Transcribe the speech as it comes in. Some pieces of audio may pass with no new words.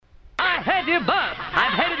I hate you both.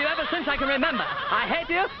 I've hated you ever since I can remember. I hate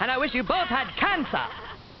you, and I wish you both had cancer.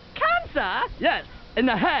 Cancer? Yes, in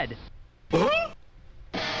the head. I'm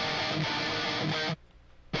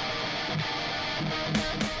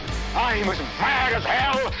as mad as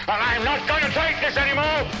hell, and I'm not going to take this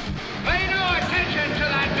anymore. Pay no attention to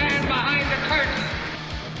that man behind the curtain.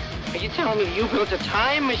 Are you telling me you built a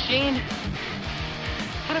time machine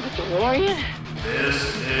out of a DeLorean?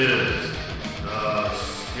 This is the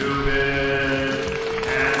Stupid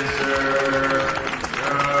Cancer Show.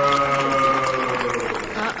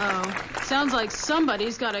 Uh-oh. Sounds like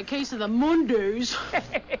somebody's got a case of the Mondays.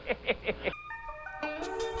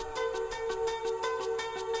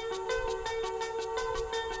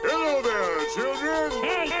 Hello there, children.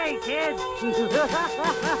 Hey, kids.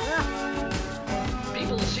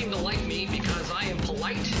 People seem to like me because I am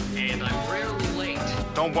polite and I'm rarely late.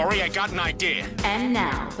 Don't worry, I got an idea. And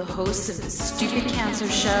now, the host of the Stupid Cancer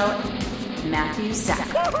Show, Matthew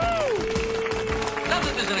Zachary. Not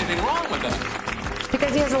that there's anything wrong with that.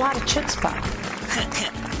 Because he has a lot of chutzpah.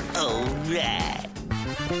 All right.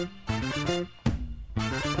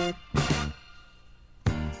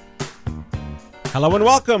 Hello and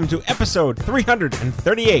welcome to episode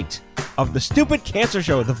 338 of the Stupid Cancer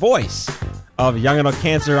Show, the voice of young adult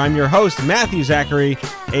cancer. I'm your host, Matthew Zachary,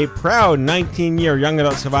 a proud 19-year young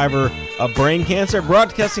adult survivor of brain cancer,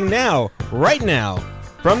 broadcasting now, right now,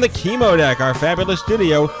 from the Chemo Deck, our fabulous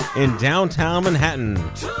studio in downtown Manhattan.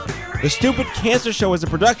 The Stupid Cancer Show is a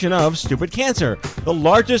production of Stupid Cancer, the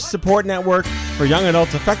largest support network for young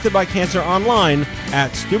adults affected by cancer online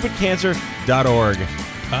at stupidcancer.org.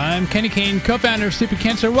 I'm Kenny Kane, co-founder of Stupid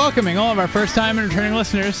Cancer, welcoming all of our first-time and returning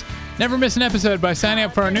listeners. Never miss an episode by signing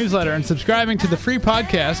up for our newsletter and subscribing to the free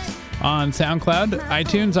podcast on SoundCloud,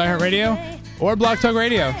 iTunes, iHeartRadio, or Blog Talk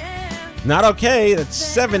Radio. Not okay that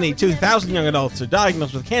 72,000 young adults are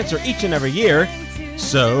diagnosed with cancer each and every year.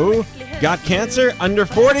 So, got cancer? Under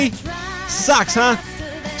 40? Sucks, huh?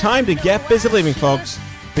 Time to get busy living, folks,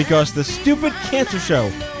 because the Stupid Cancer Show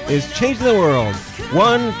is changing the world,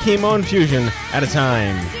 one chemo infusion at a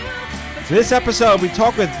time. This episode, we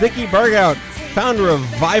talk with Vicki Barghout, founder of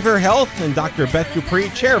Viver Health, and Dr. Beth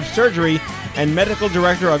DuPree, chair of surgery and medical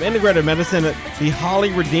director of integrative medicine at the Holly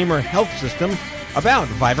Redeemer Health System, about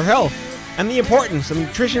Viver Health and the importance of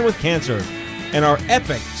nutrition with cancer. And our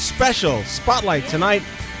epic special spotlight tonight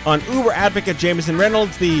on Uber advocate Jamison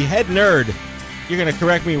Reynolds, the head nerd. You're going to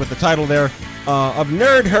correct me with the title there, of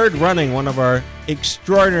Nerd Herd Running, one of our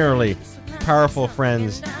extraordinarily powerful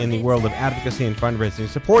friends in the world of advocacy and fundraising,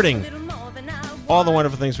 supporting all the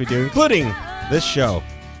wonderful things we do, including this show.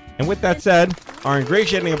 And with that said, our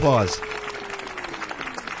ingratiating applause.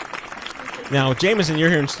 Now, Jamison, you're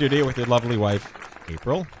here in studio with your lovely wife,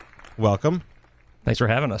 April. Welcome. Thanks for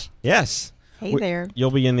having us. Yes. Hey there.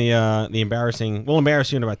 You'll be in the embarrassing... We'll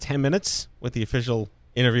embarrass you in about 10 minutes with the official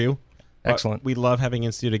interview. Excellent. We love having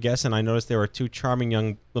in-studio guests, and I noticed there were two charming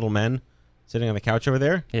young little men sitting on the couch over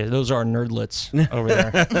there. Yeah, those are nerdlets over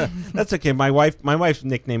there. That's okay. My wife's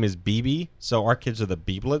nickname is BB, so our kids are the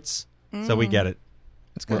Beeblets, so we get it.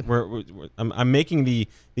 That's good. I'm making the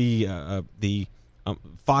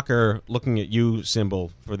Fokker looking at you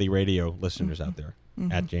symbol for the radio listeners out there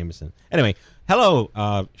at Jamison. Anyway,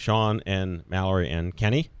 hello, Sean and Mallory and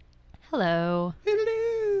Kenny. Hello.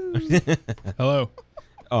 Hello.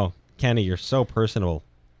 Oh, Kenny, you're so personable.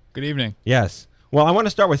 Good evening. Yes. Well, I want to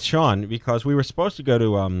start with Sean because we were supposed to go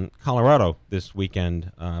to Colorado this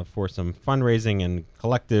weekend for some fundraising and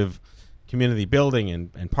collective community building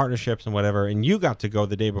and partnerships and whatever, and you got to go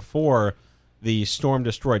the day before the storm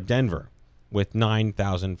destroyed Denver with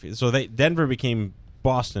 9,000. So Denver became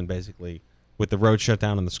Boston, basically, with the road shut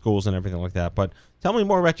down and the schools and everything like that. But tell me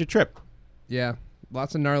more about your trip. Yeah,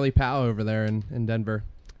 lots of gnarly pow over there in Denver.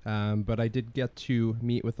 But I did get to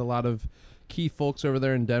meet with a lot of key folks over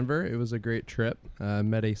there in Denver. It was a great trip.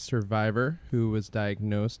 Met a survivor who was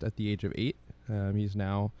diagnosed at the age of 8. He's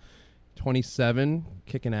now 27,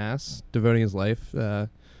 kicking ass, devoting his life to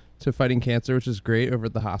fighting cancer, which is great, over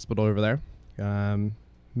at the hospital over there.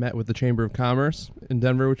 Met with the Chamber of Commerce in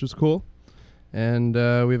Denver, which was cool. And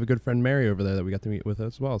we have a good friend, Mary, over there that we got to meet with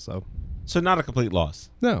as well. So not a complete loss.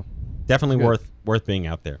 No. Definitely worth being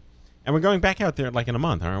out there. And we're going back out there like in a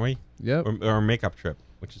month, aren't we? Yep. Or a makeup trip,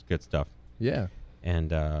 which is good stuff. Yeah.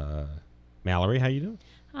 And Mallory, how you doing?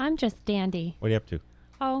 I'm just dandy. What are you up to?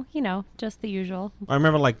 Oh, just the usual. I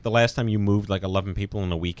remember like the last time you moved like 11 people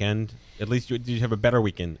in a weekend. At least did you have a better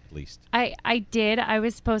weekend at least? I did. I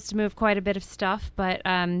was supposed to move quite a bit of stuff, but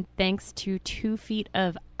thanks to 2 feet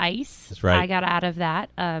of ice, that's right, I got out of that.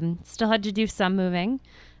 Still had to do some moving,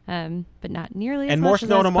 but not nearly as And more much as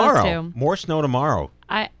snow I was supposed tomorrow. to. More snow tomorrow.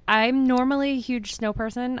 I'm normally a huge snow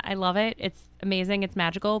person. I love it. It's amazing. It's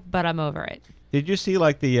magical, but I'm over it. Did you see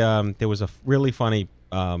like the there was a really funny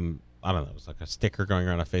I don't know, it was like a sticker going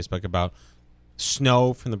around on Facebook about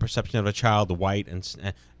snow from the perception of a child, white,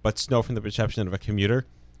 but snow from the perception of a commuter,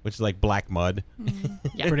 which is like black mud.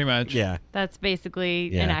 Yeah. Pretty much. Yeah. That's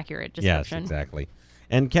basically an accurate description. Yes, exactly.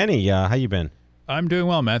 And Kenny, how you been? I'm doing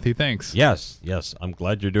well, Matthew. Thanks. Yes. I'm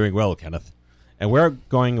glad you're doing well, Kenneth. And we're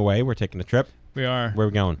going away. We're taking a trip. We are. Where are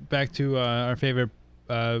we going? Back to our favorite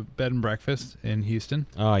bed and breakfast in Houston.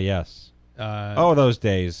 Oh, yes. Those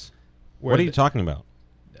days. What are you talking about?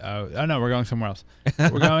 Oh, no, we're going somewhere else.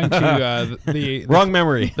 We're going to the Wrong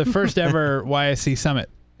memory. The first ever YSC Summit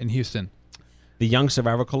in Houston. The Young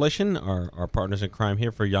Survival Coalition, our partners in crime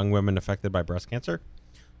here for young women affected by breast cancer,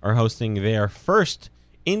 are hosting their first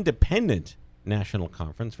independent national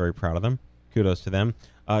conference. Very proud of them. Kudos to them.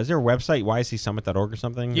 Is there a website, yscsummit.org or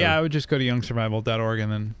something? Yeah, I would just go to youngsurvival.org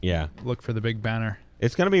and then look for the big banner.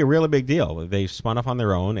 It's going to be a really big deal. They spun off on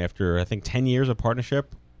their own after, I think, 10 years of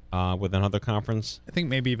partnership with another conference. I think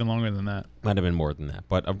maybe even longer than that. Might have been more than that.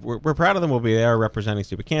 But we're proud of them. We'll be there representing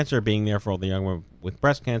Stupid Cancer, being there for all the young women with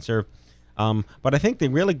breast cancer. But I think the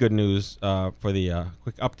really good news for the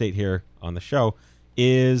quick update here on the show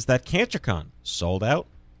is that CancerCon sold out.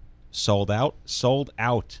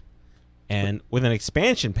 And with an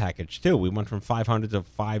expansion package, too. We went from 500 to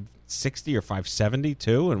 560 or 570,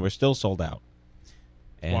 too, and we're still sold out.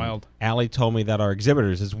 And Wild. Allie told me that our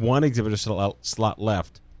exhibitors, there's one exhibitor slot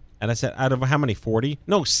left. And I said, out of how many, 40?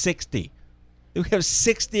 No, 60. We have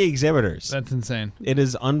 60 exhibitors. That's insane. It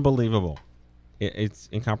is unbelievable. It's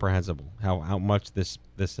incomprehensible how much this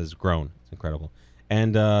has grown. It's incredible.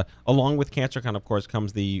 And along with CancerCon, of course,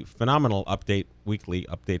 comes the phenomenal weekly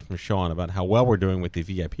update from Sean about how well we're doing with the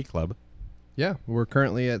VIP Club. Yeah, we're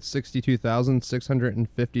currently at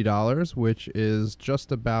 $62,650, which is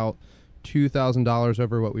just about $2,000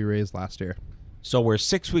 over what we raised last year. So we're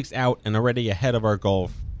 6 weeks out and already ahead of our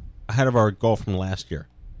goal from last year.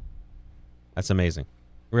 That's amazing,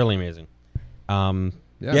 really amazing.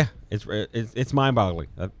 Yeah, it's mind-boggling.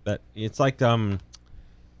 That it's like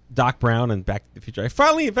Doc Brown and Back to the Future. I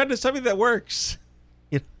finally invented something that works,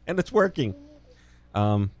 and it's working.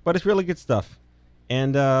 But it's really good stuff.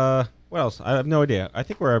 And what else? I have no idea. I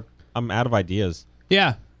think I'm out of ideas.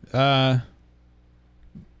 Yeah.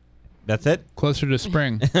 That's it? Closer to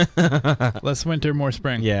spring. Less winter, more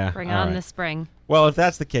spring. Yeah. Bring on the spring. Well, if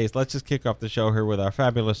that's the case, let's just kick off the show here with our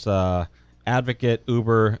fabulous advocate,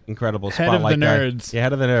 uber, incredible spotlight guy. Head of the nerds. Yeah,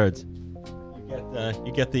 head of the nerds.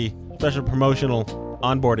 You get the special promotional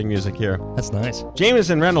onboarding music here. That's nice.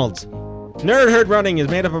 Jamison Reynolds. Nerd Herd Running is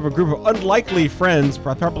made up of a group of unlikely friends,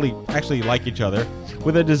 probably actually like each other,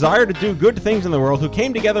 with a desire to do good things in the world, who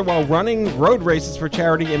came together while running road races for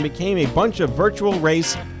charity and became a bunch of virtual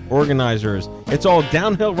race organizers. It's all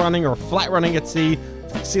downhill running or flat running at sea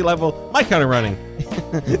level, my kind of running.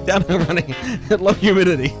 Downhill running at low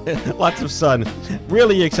humidity, lots of sun.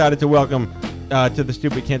 Really excited to welcome to the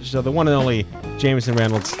Stupid Cancer Show the one and only Jamison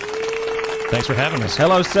Reynolds. Thanks for having us.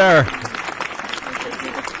 Hello, sir.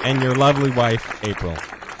 And your lovely wife, April.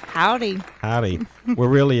 Howdy. We're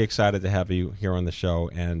really excited to have you here on the show.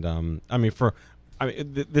 And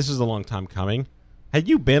this is a long time coming. Had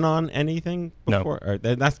you been on anything before? No. Or,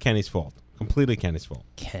 that's Kenny's fault. Completely Kenny's fault.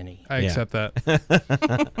 Kenny. I accept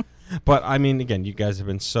that. But, I mean, again, you guys have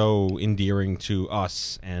been so endearing to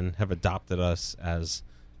us and have adopted us as,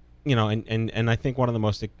 and I think one of the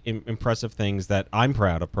most impressive things that I'm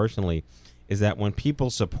proud of personally is that when people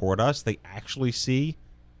support us, they actually see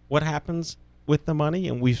what happens with the money.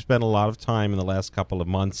 And we've spent a lot of time in the last couple of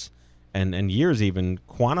months and years even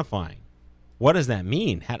quantifying. What does that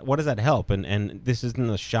mean? What does that help? And this isn't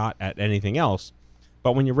a shot at anything else.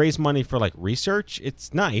 But when you raise money for, like, research,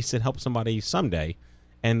 it's nice. It helps somebody someday.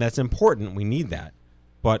 And that's important. We need that.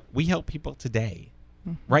 But we help people today,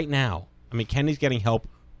 right now. I mean, Kenny's getting help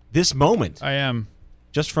this moment. I am.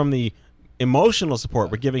 Just from the emotional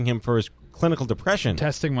support we're giving him for his clinical depression.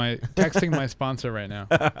 Texting my sponsor right now.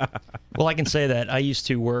 Well, I can say that I used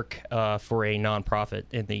to work for a nonprofit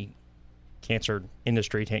in the cancer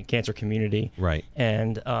industry, cancer community. Right.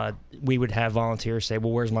 And we would have volunteers say,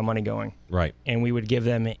 well, where's my money going? Right. And we would give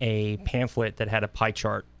them a pamphlet that had a pie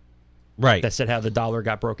chart. Right. That said how the dollar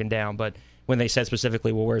got broken down. But when they said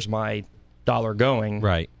specifically, well, where's my dollar going?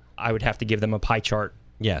 Right. I would have to give them a pie chart.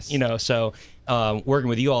 Yes. So working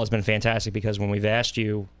with you all has been fantastic because when we've asked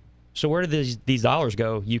you, so where do these dollars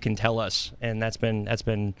go? You can tell us. And that's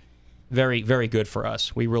been very, very good for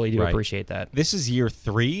us. We really do appreciate that. This is year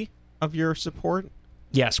 3 of your support?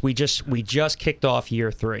 Yes, we just kicked off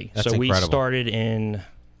year 3. That's so we incredible. started in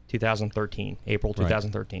 2013, April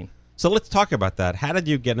 2013. So let's talk about that. How did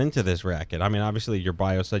you get into this racket? I mean, obviously your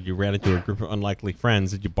bio said you ran into a group of unlikely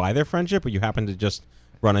friends. Did you buy their friendship, or you happened to just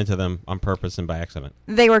run into them on purpose and by accident?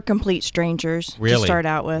 They were complete strangers Really? to start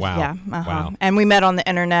out with. Wow. Yeah. Wow. And we met on the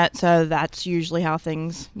internet, so that's usually how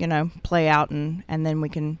things, play out, and then we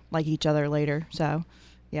can like each other later. So,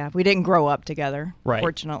 yeah, we didn't grow up together,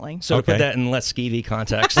 fortunately. So to put that in less skeevy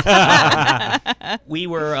context, we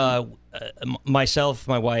were, myself,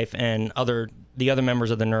 my wife, and the other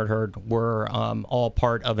members of the Nerd Herd were all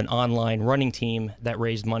part of an online running team that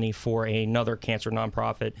raised money for another cancer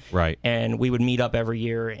nonprofit. Right. And we would meet up every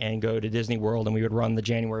year and go to Disney World, and we would run the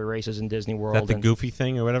January races in Disney World. Is that the Goofy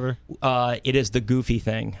thing or whatever? It is the Goofy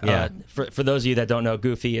thing. Yeah. For those of you that don't know,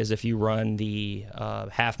 Goofy is if you run the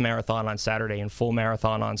half marathon on Saturday and full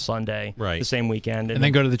marathon on Sunday, the same weekend. And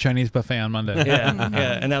then go to the Chinese buffet on Monday. Yeah,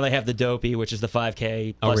 yeah. And now they have the Dopey, which is the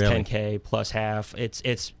 5K plus really? 10K plus half.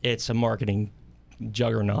 It's a marketing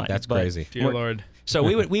juggernaut. That's crazy. Dear Lord. So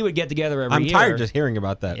we would get together every year. I'm tired just hearing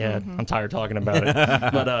about that. Yeah, I'm tired talking about it.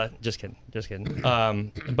 But just kidding.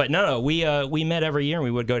 But no, we met every year and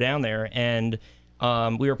we would go down there, and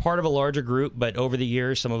we were part of a larger group. But over the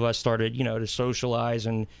years, some of us started, to socialize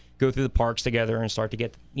and go through the parks together and start to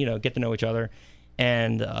get to know each other.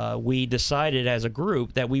 And we decided as a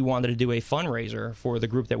group that we wanted to do a fundraiser for the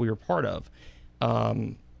group that we were part of.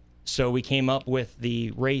 So we came up with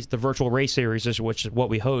the virtual race series, which is what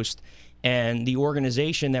we host. And the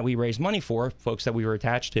organization that we raised money for, folks that we were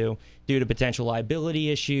attached to, due to potential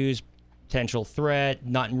liability issues, potential threat,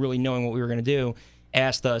 not really knowing what we were going to do,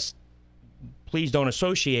 asked us, please don't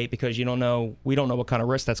associate because we don't know what kind of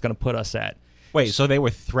risk that's going to put us at. Wait, so they were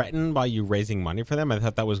threatened by you raising money for them? I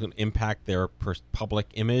thought that was going to impact their public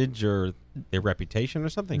image or their reputation or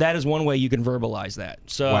something. That is one way you can verbalize that.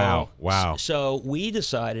 So Wow. So we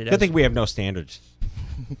decided. I think we have no standards.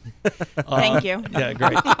 Thank you. Yeah,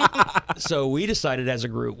 great. So we decided as a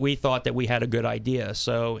group, we thought that we had a good idea.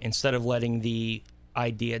 So instead of letting the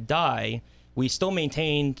idea die, we still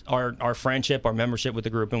maintained our friendship, our membership with the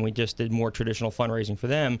group, and we just did more traditional fundraising for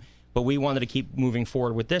them. But we wanted to keep moving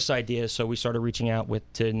forward with this idea, so we started reaching out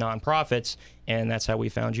to nonprofits, and that's how we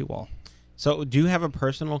found you all. So, do you have a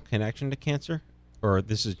personal connection to cancer, or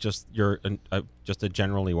this is just you're just a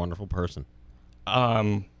generally wonderful person?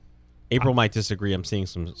 April might disagree. I'm seeing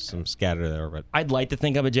some scatter there, but I'd like to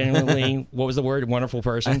think I'm a genuinely what was the word? Wonderful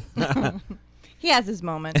person. He has his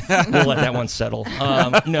moments. We'll let that one settle.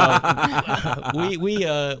 No,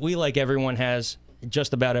 we like everyone has.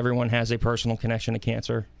 Just about everyone has a personal connection to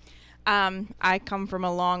cancer. I come from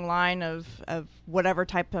a long line of whatever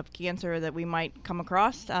type of cancer that we might come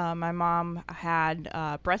across. My mom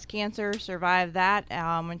had breast cancer, survived that.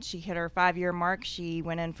 When she hit her 5-year mark, she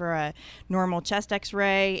went in for a normal chest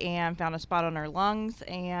x-ray and found a spot on her lungs,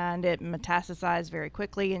 and it metastasized very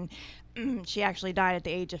quickly, and she actually died at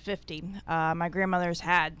the age of 50. My grandmother's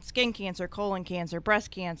had skin cancer, colon cancer,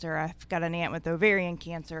 breast cancer. I've got an aunt with ovarian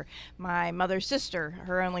cancer. My mother's sister,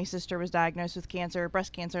 her only sister, was diagnosed with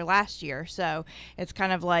breast cancer last year. So it's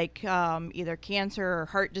kind of like either cancer or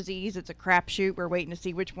heart disease. It's a crapshoot. We're waiting to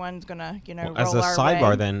see which one's going to, roll as a our sidebar,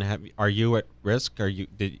 way. then, are you at risk? Are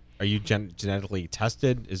you genetically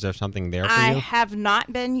tested? Is there something there for I you? have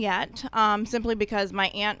not been yet, simply because my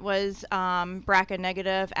aunt was BRCA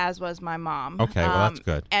negative, as was my mom. Okay, well, that's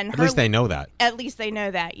good. And at least they know that. At least they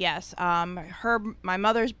know that, yes. My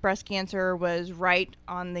mother's breast cancer was right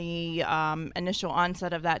on the initial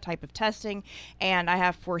onset of that type of testing, and I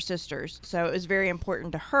have 4 sisters, so it was very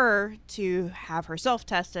important to her to have herself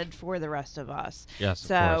tested for the rest of us. Yes,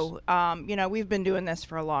 of course. We've been doing this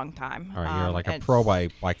for a long time. All right, you're like a pro by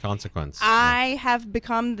consequence. I have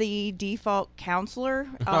become the default counselor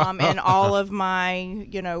in all of my,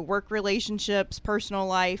 work relationships, personal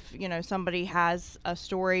life. Somebody has a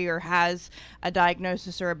story or has a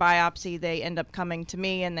diagnosis or a biopsy, they end up coming to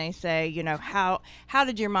me and they say, how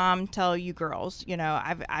did your mom tell you girls?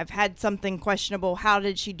 I've had something questionable. How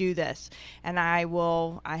did she do this? And I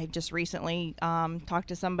just recently talked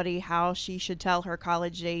to somebody how she should tell her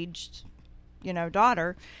college-aged,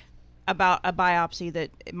 daughter about a biopsy that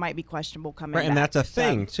it might be questionable coming back. And that's a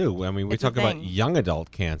thing, too. I mean, we talk about young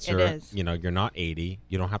adult cancer. It is. You're not 80.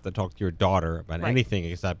 You don't have to talk to your daughter about anything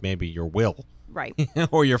except maybe your will. Right.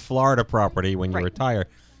 Or your Florida property when you retire.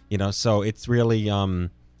 So it's really,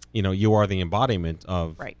 you are the embodiment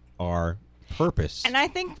of our purpose. And I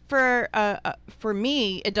think for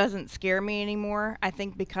me, it doesn't scare me anymore. I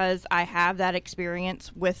think because I have that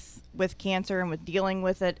experience with cancer and with dealing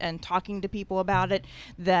with it and talking to people about it,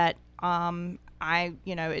 that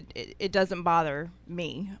it doesn't bother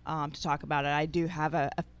me to talk about it. I do have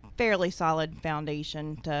a fairly solid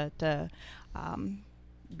foundation to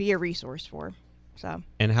be a resource for. So.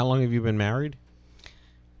 And how long have you been married?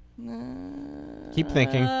 Keep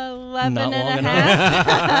thinking. 11 and a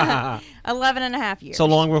half. 11 and a half years. So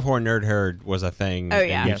long before Nerd Herd was a thing. Oh,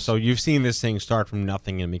 yeah. Yes. So you've seen this thing start from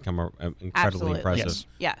nothing and become an incredibly Absolutely. impressive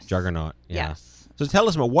Yes. juggernaut. Yeah. Yes. So tell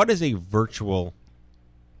us about what is a virtual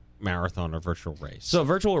marathon or virtual race? So a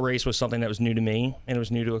virtual race was something that was new to me, and it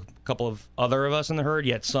was new to a couple of other of us in the herd,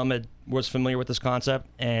 yet some was familiar with this concept.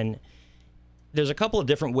 And there's a couple of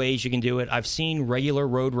different ways you can do it. I've seen regular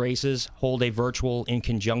road races hold a virtual in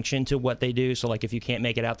conjunction to what they do. So, like, if you can't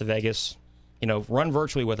make it out to Vegas, run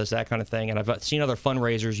virtually with us, that kind of thing. And I've seen other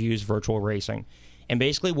fundraisers use virtual racing. And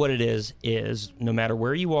basically what it is no matter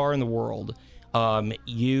where you are in the world,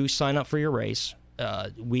 you sign up for your race.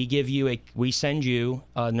 We send you,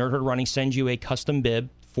 Nerd Herd Running sends you a custom bib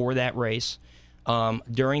for that race.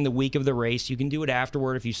 During the week of the race, you can do it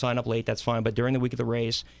afterward. If you sign up late, that's fine. But during the week of the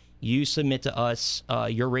race, you submit to us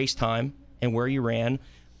your race time and where you ran,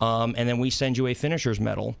 and then we send you a finisher's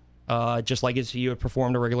medal, just like if you had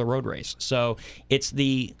performed a regular road race. So it's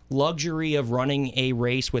the luxury of running a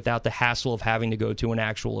race without the hassle of having to go to an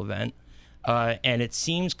actual event. And it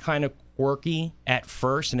seems kind of quirky at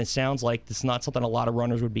first, and it sounds like it's not something a lot of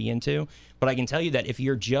runners would be into. But I can tell you that if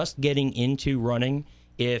you're just getting into running,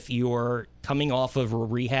 if you're coming off of a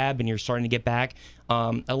rehab and you're starting to get back,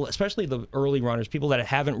 especially the early runners, people that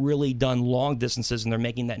haven't really done long distances and they're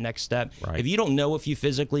making that next step. Right. If you don't know if you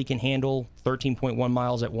physically can handle 13.1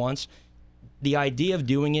 miles at once, the idea of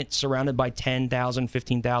doing it surrounded by 10,000,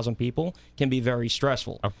 15,000 people can be very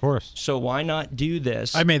stressful. Of course. So why not do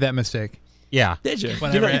this? I made that mistake. Yeah. Did you?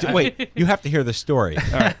 Wait, you have to hear the story.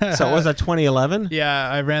 All right. So was that 2011? Yeah,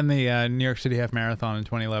 I ran the New York City Half Marathon in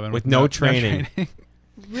 2011 with no training.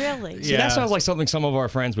 Really? See, that sounds like something some of our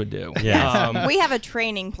friends would do. Yeah. We have a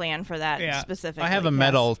training plan for that specifically. I have a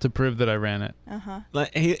medal to prove that I ran it.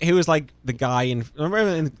 Like, he was like the guy remember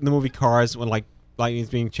in the movie Cars when he's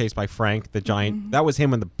being chased by Frank the giant. Mm-hmm. That was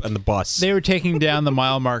him on the bus. They were taking down the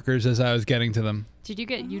mile markers as I was getting to them. You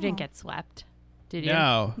didn't get swept, did you?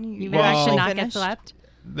 No. You Well, actually not get swept.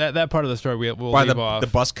 That part of the story we'll While leave off. the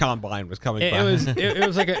bus combine was coming by. It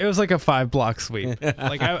was like a 5-block sweep.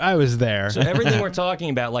 Like I was there. So everything we're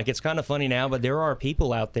talking about, like, it's kind of funny now, but there are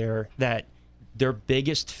people out there that their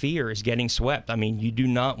biggest fear is getting swept. I mean, you do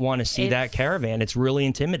not want to see that caravan. It's really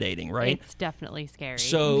intimidating, right? It's definitely scary.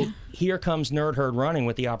 So here comes Nerd Herd Running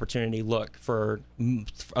with the opportunity. Look, for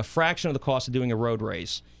a fraction of the cost of doing a road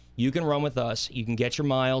race, you can run with us, you can get your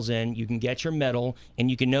miles in, you can get your medal,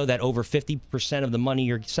 and you can know that over 50% of the money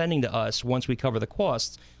you're sending to us, once we cover the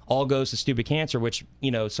costs, all goes to Stupid Cancer, which,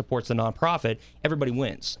 supports the nonprofit. Everybody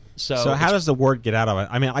wins. So how does the word get out of it?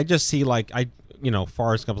 I mean, I just see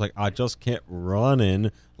Forrest Gump's like, I just kept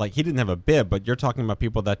running. Like, he didn't have a bib, but you're talking about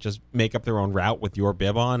people that just make up their own route with your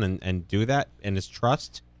bib on and do that, and it's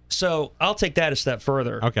trust? So I'll take that a step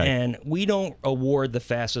further. Okay. And we don't award the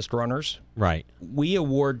fastest runners. Right. We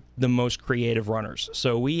award the most creative runners.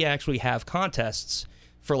 So we actually have contests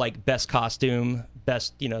for, like, best costume,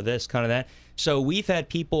 best, this, kind of that. So we've had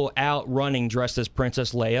people out running dressed as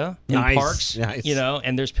Princess Leia in parks,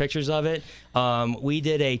 and there's pictures of it. We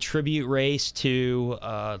did a tribute race to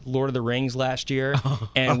Lord of the Rings last year,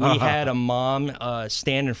 and we had a mom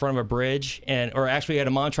stand in front of a bridge, or actually had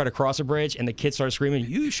a mom try to cross a bridge, and the kids started screaming,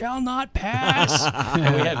 "You shall not pass!"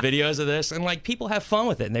 And we have videos of this, and people have fun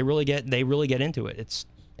with it, and they really get into it. It's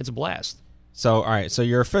a blast. So, all right. So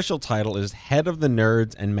your official title is Head of the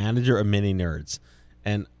Nerds and Manager of Mini Nerds,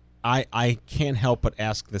 and I can't help but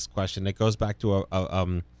ask this question. It goes back to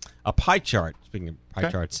a pie chart. Speaking of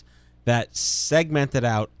pie charts, that segmented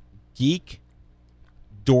out geek,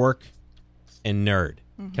 dork, and nerd.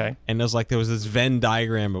 Okay. And there was this Venn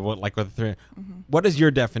diagram of what the three. What is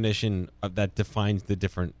your definition of that defines the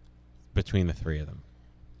difference between the three of them?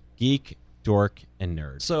 Geek, dork, and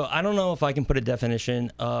nerd. So I don't know if I can put a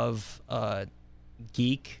definition of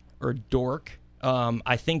geek or dork.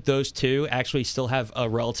 I think those two actually still have a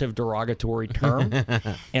relative derogatory term.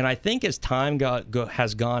 And I think as time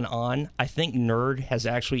has gone on, I think nerd has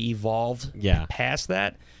actually evolved past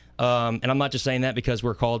that. And I'm not just saying that because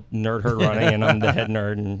we're called Nerd Herd Running and I'm the head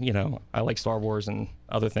nerd and, I like Star Wars and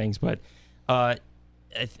other things. But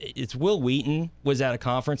it's Will Wheaton was at a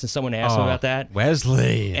conference and someone asked him about that.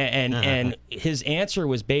 Wesley. And his answer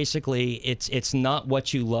was basically it's not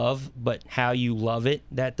what you love, but how you love it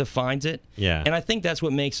that defines it. Yeah. And I think that's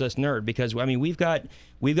what makes us nerd because we've got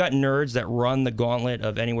nerds that run the gauntlet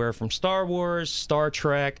of anywhere from Star Wars, Star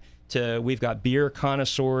Trek we've got beer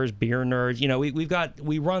connoisseurs, beer nerds. You know,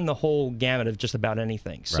 we run the whole gamut of just about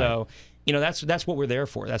anything. So, you know, that's what we're there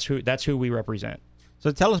for. That's who we represent.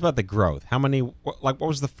 So tell us about the growth. How many, what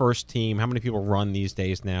was the first team? How many people run these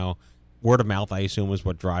days now? Word of mouth, I assume, is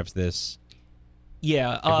what drives this.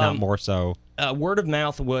 Yeah. If not more so. Word of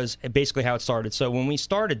mouth was basically how it started. So when we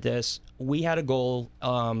started this, we had a goal.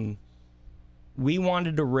 We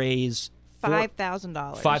wanted to raise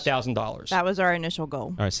 $5,000. $5,000. That was our initial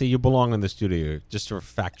goal. All right, see, you belong in the studio, just for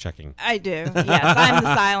fact-checking. I do. Yes, I'm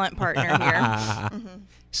the silent partner here. Mm-hmm.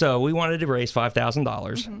 So we wanted to raise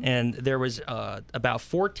 $5,000, and there was about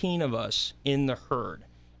 14 of us in the herd,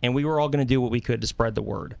 and we were all going to do what we could to spread the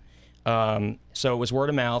word. So it was word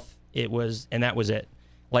of mouth. And that was it.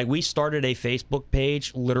 Like, we started a Facebook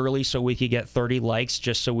page literally so we could get 30 likes,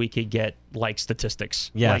 just so we could get like statistics.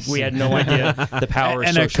 Yes. Like, we had no idea the power of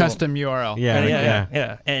and social. a custom URL.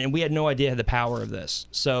 Yeah. And we had no idea the power of this.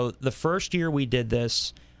 So the first year we did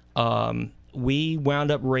this, we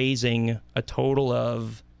wound up raising a total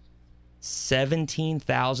of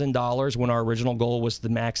 $17,000 when our original goal was to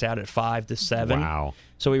max out at 5 to 7. Wow.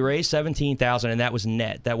 So we raised $17,000, and that was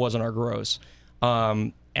net. That wasn't our gross.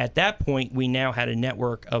 At that point, we now had a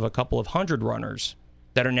network of a couple of hundred runners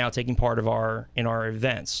that are now taking part in our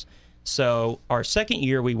events. So our second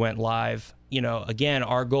year we went live. You know, again,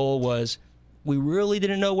 our goal was, we really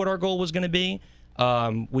didn't know what our goal was going to be.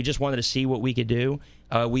 We just wanted to see what we could do.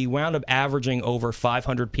 We wound up averaging over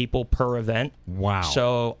 500 people per event. Wow.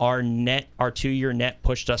 So our 2-year net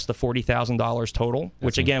pushed us to $40,000 total,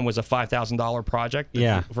 which again was a $5,000 project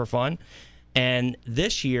for fun. And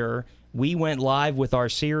this year, we went live with our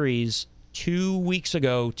series 2 weeks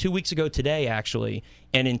ago today, actually.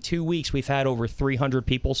 And in 2 weeks, we've had over 300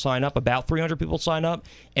 people sign up, about 300 people sign up.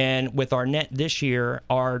 And with our net this year,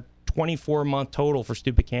 our 24-month total for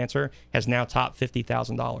Stupid Cancer has now topped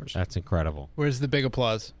 $50,000. That's incredible. Where's the big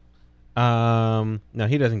applause? No,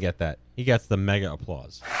 he doesn't get that. He gets the mega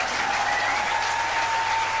applause.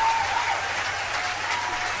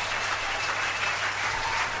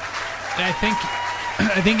 And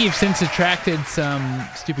I think you've since attracted some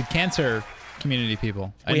Stupid Cancer community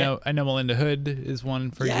people. I know Melinda Hood is one,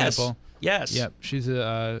 for example. Yes. Yep. She's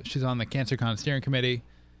on the CancerCon steering committee.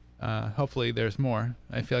 Hopefully there's more.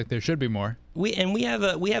 I feel like there should be more. We have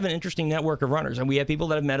an interesting network of runners, and we have people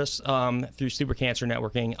that have met us through Stupid Cancer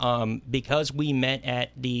networking because we met at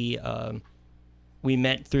we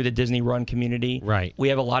met through the Disney Run community. Right. We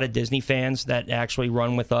have a lot of Disney fans that actually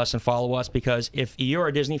run with us and follow us, because if you're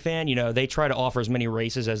a Disney fan, you know, they try to offer as many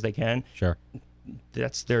races as they can. Sure.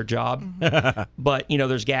 That's their job. But, you know,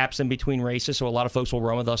 there's gaps in between races, so a lot of folks will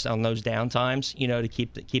run with us on those down times, you know, to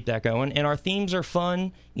keep that going. And our themes are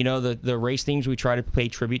fun. You know, the race themes we try to pay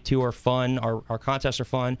tribute to are fun. Our contests are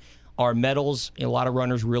fun. Our medals, a lot of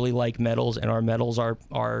runners really like medals, and our medals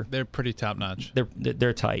are they're pretty top notch.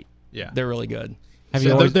 They're tight. Yeah. They're really good.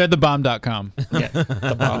 They're the bomb.com. Yeah,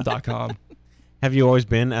 the bomb.com. Have you always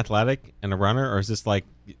been athletic and a runner, or is this like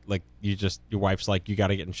you just, your wife's like, you got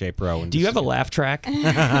to get in shape, bro? Do you have a laugh track?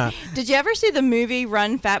 Did you ever see the movie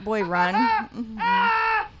Run, Fat Boy, Run?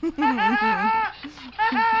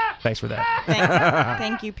 Thanks for that.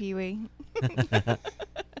 Thank you, Pee-wee.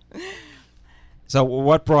 So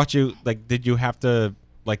what brought you, like, did you have to,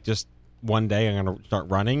 like, just one day I'm going to start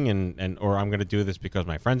running or I'm going to do this because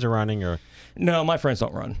my friends are running, or? No, my friends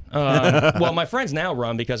don't run. Well, my friends now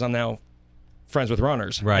run because I'm now friends with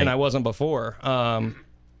runners, right? And I wasn't before.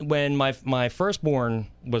 When my firstborn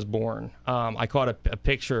was born, I caught a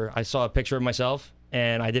picture. I saw a picture of myself,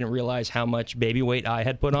 and I didn't realize how much baby weight I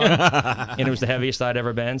had put on, and it was the heaviest I'd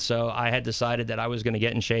ever been. So I had decided that I was going to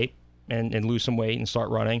get in shape and lose some weight and start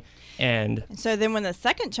running. And so then when the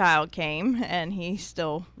second child came, and he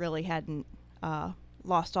still really hadn't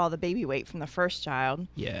lost all the baby weight from the first child.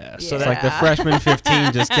 Yeah. So it's like the freshman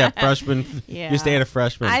 15 just kept freshman. Yeah. You stayed a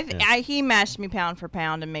freshman. He matched me pound for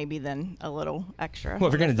pound, and maybe then a little extra. Well,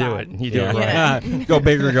 if you're going to do it, you do it right. Go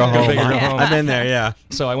big or go home. Go big or go home. I've been there, yeah.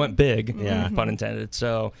 So I went big, yeah, pun intended.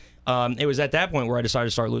 So it was at that point where I decided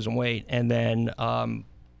to start losing weight. And then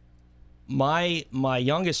my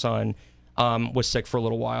youngest son was sick for a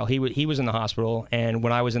little while. He was in the hospital, and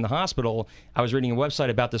when I was in the hospital, I was reading a website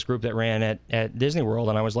about this group that ran at Disney World,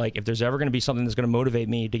 and I was like, if there's ever going to be something that's going to motivate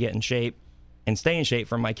me to get in shape and stay in shape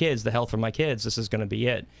for my kids, the health for my kids, this is going to be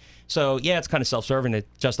it. So yeah, it's kind of self-serving to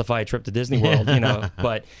justify a trip to Disney World, you know,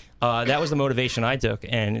 but that was the motivation I took,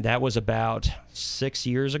 and that was about 6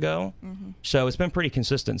 years ago. Mm-hmm. So it's been pretty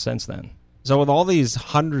consistent since then. So with all these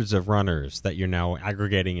hundreds of runners that you're now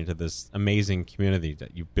aggregating into this amazing community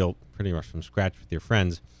that you built pretty much from scratch with your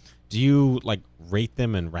friends, do you like rate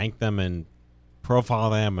them and rank them and profile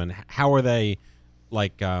them, and how are they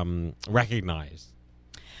like recognized?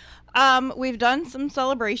 We've done some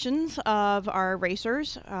celebrations of our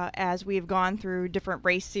racers as we've gone through different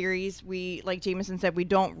race series. We, like Jamison said, we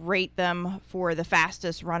don't rate them for the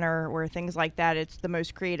fastest runner or things like that. It's the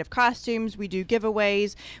most creative costumes. We do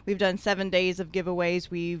giveaways. We've done 7 days of giveaways.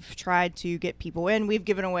 We've tried to get people in. We've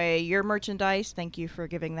given away your merchandise. Thank you for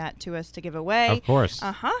giving that to us to give away. Of course.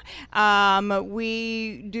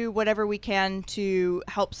 We do whatever we can to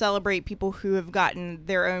help celebrate people who have gotten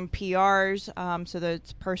their own PRs, so that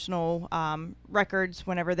it's personal records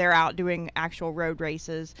whenever they're out doing actual road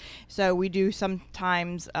races. So we do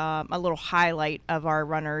sometimes a little highlight of our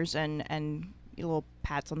runners and little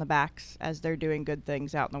pats on the backs as they're doing good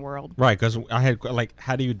things out in the world. Right, because I had like,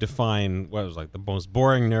 how do you define what was like the most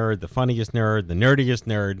boring nerd, the funniest nerd, the nerdiest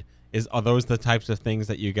nerd? Are those the types of things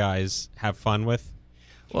that you guys have fun with?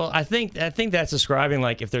 Well, I think that's describing,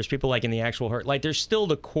 like, if there's people like in the actual herd, like there's still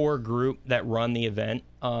the core group that run the event.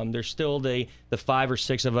 There's still the 5 or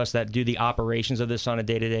 6 of us that do the operations of this on a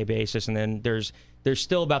day-to-day basis, and then there's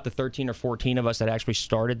still about the 13 or 14 of us that actually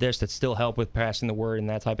started this that still help with passing the word and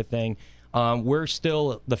that type of thing. We're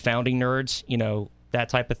still the founding nerds, that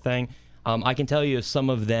type of thing. I can tell you some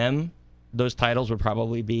of them, those titles would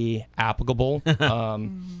probably be applicable.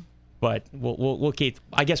 But we'll keep.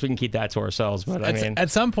 I guess we can keep that to ourselves. But I mean, at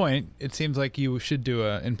some point, it seems like you should do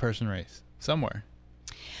a in-person race somewhere.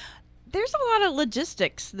 There's a lot of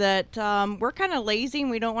logistics that we're kind of lazy and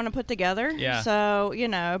we don't want to put together. Yeah. So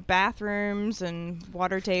bathrooms and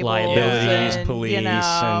water tables, liabilities, and, police,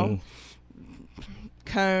 and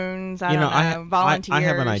cones. I don't know. Volunteers. I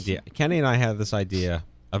have an idea. Kenny and I had this idea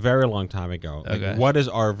a very long time ago. Okay. Like, what is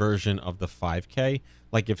our version of the 5K?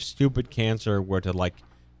 Like, if Stupid Cancer were to like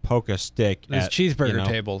poke a stick There's at cheeseburger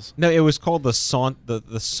tables. No, it was called the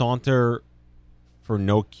Saunter for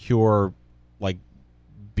No Cure, like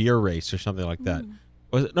beer race or something like that.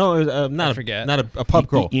 Was it? No, it was not. I forget. Not a pub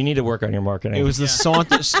crawl. You need to work on your marketing. It was the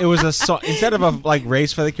saunter. It was instead of a like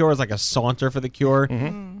race for the cure, it was like a saunter for the cure,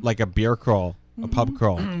 like a beer crawl, a pub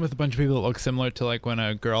crawl with a bunch of people that look similar to like when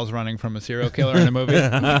a girl's running from a serial killer in a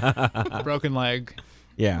movie. Broken leg.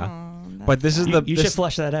 Yeah. But this is you should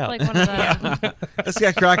flesh that out. Like one of the, Let's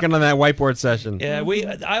get cracking on that whiteboard session. Yeah,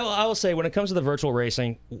 I will say when it comes to the virtual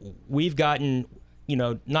racing, we've gotten,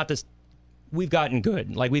 we've gotten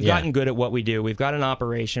good. Like we've gotten good at what we do. We've got an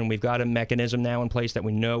operation. We've got a mechanism now in place that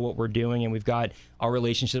we know what we're doing, and we've got our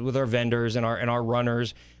relationship with our vendors and our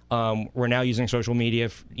runners. We're now using social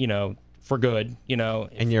media, for good,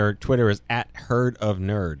 And your Twitter is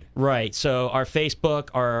 @HerdOfNerd. Right. So our Facebook,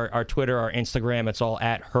 our Twitter, our Instagram, it's all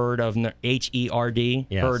 @HerdOfNerd, HERD,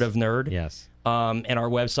 Yes. Herd of Nerd. Yes. And our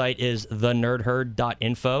website is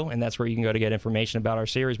thenerdherd.info, and that's where you can go to get information about our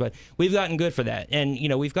series. But we've gotten good for that. And,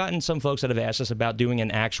 we've gotten some folks that have asked us about doing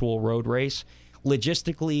an actual road race.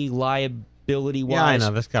 Logistically, liability-wise. Yeah, I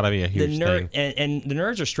know. That's got to be a huge thing. And the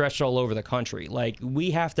nerds are stretched all over the country. Like,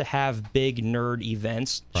 we have to have big nerd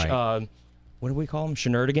events. Right. What do we call them?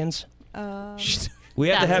 Shenanigans? We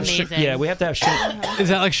have to have we have to have Is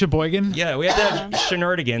that like Sheboygan? Yeah, we have to have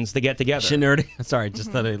shenanigans to get together. Sorry,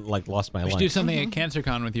 just that I lost my We should line. do something at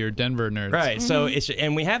CancerCon with your Denver nerds. Right. So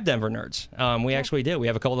and we have Denver nerds. We actually do. We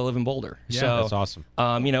have a couple that live in Boulder. Yeah, so, that's awesome.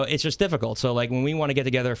 It's just difficult. So like when we want to get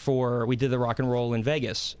together we did the rock and roll in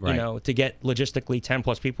Vegas, Right. to get logistically 10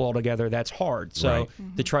 plus people all together, that's hard. So Right.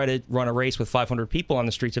 to try to run a race with 500 people on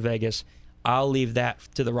the streets of Vegas, I'll leave that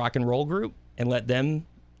to the rock and roll group and let them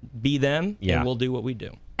be them, and we'll do what we do.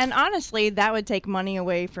 And honestly, that would take money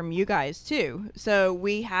away from you guys, too. So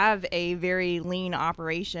we have a very lean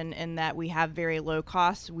operation in that we have very low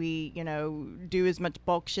costs. We, do as much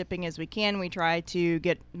bulk shipping as we can. We try to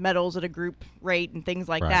get medals at a group rate and things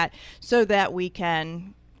like that so that we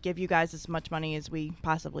can give you guys as much money as we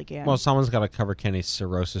possibly can. Well, someone's got to cover Kenny's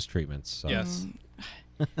cirrhosis treatments. So. Yes.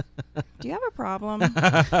 Do you have a problem?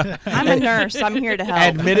 I'm a nurse. I'm here to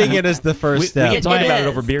help. Admitting it is the first step. We can talk about it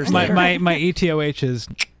over beers later. My ETOH is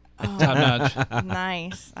top notch.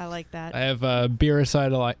 Nice. I like that. I have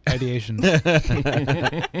beericidal ideation.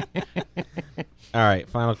 All right,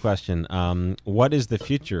 final question. What is the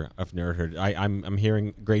future of Nerdhood? I'm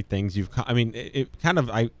hearing great things.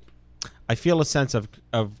 I feel a sense of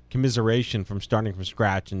commiseration from starting from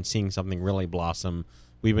scratch and seeing something really blossom.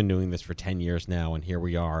 We've been doing this for 10 years now, and here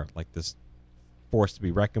we are, like this force to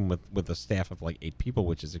be reckoned with a staff of like 8 people,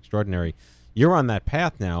 which is extraordinary. You're on that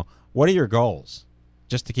path now. What are your goals?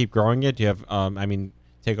 Just to keep growing it? Do you have,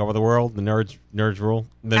 take over the world? The nerds rule.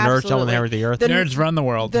 The nerds shall inherit the earth. Nerds run the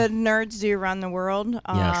world. The nerds do run the world.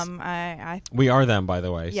 Yes. We are them, by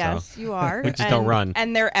the way. Yes, so. you are. We just don't run.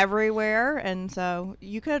 And they're everywhere, and so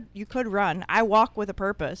you could run. I walk with a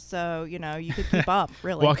purpose, so you could keep up.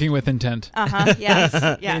 Really. Walking with intent.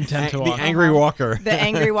 Yes. Yes. Intent to walk. The angry walker. The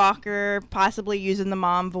angry walker, possibly using the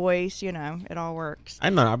mom voice. It all works. I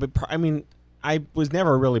don't know. I mean, I was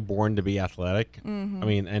never really born to be athletic. Mm-hmm. I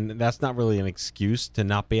mean, and that's not really an excuse to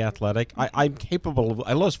not be athletic. I'm capable of.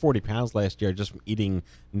 I lost 40 pounds last year just from eating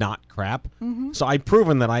not crap. Mm-hmm. So I've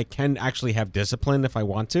proven that I can actually have discipline if I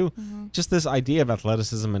want to. Mm-hmm. Just this idea of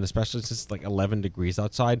athleticism, and especially since it's like 11 degrees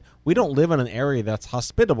outside, we don't live in an area that's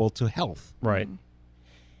hospitable to health. Right.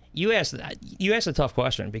 You asked a tough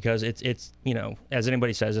question because it's as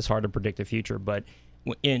anybody says, it's hard to predict the future. But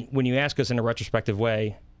when you ask us in a retrospective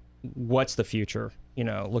way, what's the future?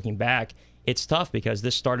 Looking back, it's tough because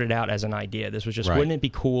this started out as an idea. This was just, wouldn't it be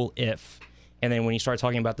cool if? And then when you start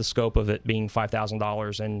talking about the scope of it being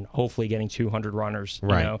 $5,000 and hopefully getting 200 runners,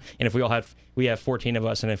 and if we have 14 of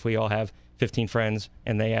us, and if we all have 15 friends,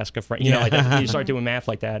 and they ask a friend, like that, you start doing math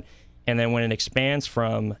like that, and then when it expands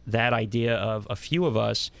from that idea of a few of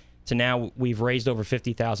us to now we've raised over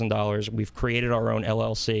 $50,000, we've created our own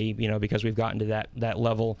LLC, because we've gotten to that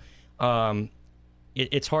level.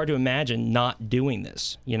 It's hard to imagine not doing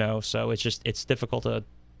this, so it's difficult to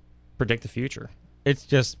predict the future. It's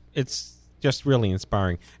just really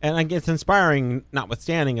inspiring. And it's inspiring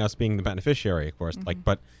notwithstanding us being the beneficiary, of course,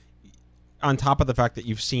 but on top of the fact that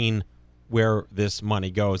you've seen where this money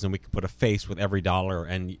goes, and we can put a face with every dollar,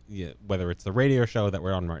 and whether it's the radio show that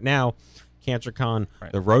we're on right now, CancerCon,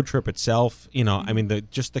 the road trip itself, I mean,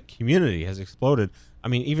 just the community has exploded. I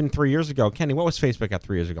mean, even 3 years ago, Kenny, what was Facebook at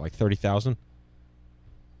 3 years ago? Like 30,000?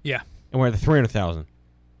 Yeah. And we're at the 300,000.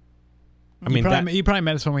 I mean, you probably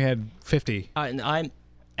met us when we had 50. I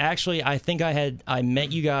think I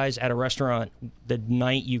met you guys at a restaurant the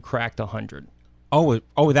night you cracked 100. Oh,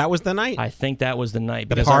 that was the night. I think that was the night.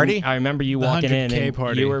 The party. I remember you walking in, and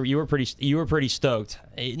party. you were pretty stoked.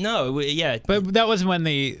 No, yeah, but that was when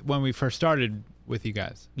we first started with you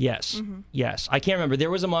guys. Yes, yes. I can't remember. There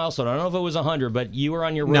was a milestone. I don't know if it was 100, but you were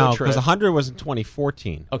on your road trip. No, because 100 was in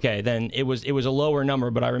 2014. Okay, then it was a lower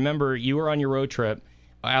number, but I remember you were on your road trip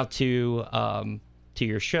out to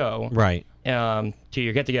your show, right? To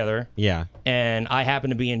your get together, yeah. And I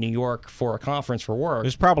happened to be in New York for a conference for work.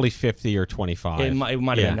 There's probably 50 or 25. It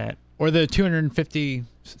might have been that, or the 250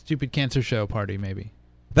 Stupid Cancer Show party, maybe.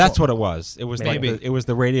 That's what it was. It was maybe. Like it was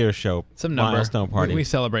the radio show, some number. Milestone party. We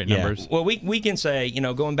celebrate numbers. Well, we can say,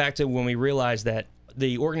 going back to when we realized that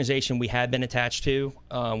the organization we had been attached to,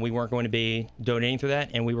 we weren't going to be donating through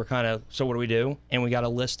that, and we were kind of, so what do we do? And we got a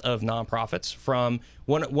list of nonprofits from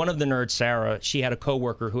one of the nerds, Sarah. She had a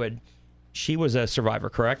coworker she was a survivor,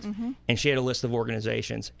 correct? Mm-hmm. And she had a list of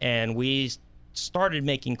organizations, and we started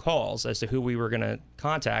making calls as to who we were going to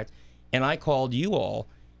contact, and I called you all,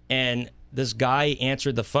 and this guy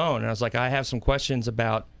answered the phone, and I was like, I have some questions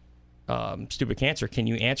about stupid cancer. Can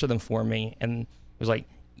you answer them for me? And it was like,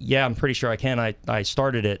 yeah, I'm pretty sure I can. I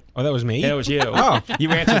started it. Oh, that was me? Yeah, it was you. Oh. You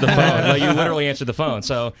answered the phone. Like, you literally answered the phone.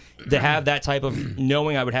 So to have that type of,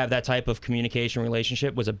 knowing I would have that type of communication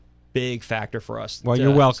relationship was a big factor for us. Well, to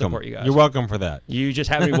you're welcome. Support you guys. You're welcome for that. You just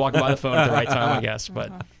happened to be walking by the phone at the right time, I guess.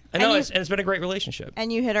 But I know it's been a great relationship.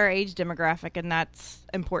 And you hit our age demographic, and that's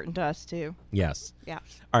important to us too. Yes. Yeah.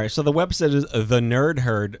 All right. So the website is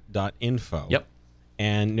thenerdherd.info. Yep.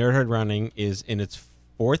 And Nerd Herd Running is in its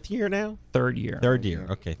fourth year now. Third year.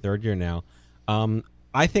 Okay, third year now.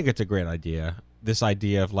 I think it's a great idea. This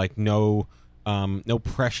idea of like no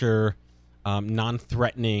pressure,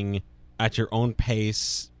 non-threatening, at your own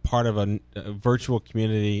pace, part of a virtual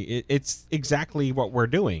community. It's exactly what we're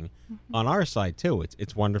doing on our side too.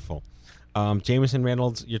 It's wonderful. Jamison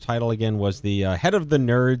Reynolds, your title again was the head of the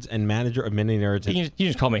nerds and manager of mini nerds. You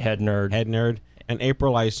just call me head nerd. Head nerd. And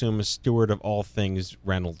April, I assume, is steward of all things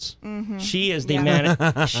Reynolds. Mm-hmm. She is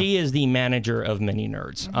the she is the manager of mini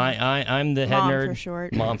nerds. Mm-hmm. I'm the head Mom nerd. For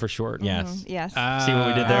short. Mom for short. Yes. Yes. See what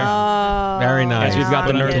we did there? Oh, very nice. As we've got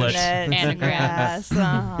the nerd list. Anagrams.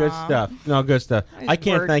 Good stuff. No, good stuff. I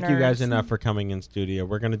can't thank you guys nerds. enough for coming in studio.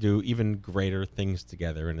 We're going to do even greater things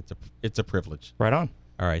together, and it's a privilege. Right on.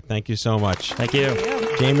 All right. Thank you so much. Thank you.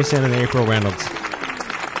 Jamison and April Reynolds.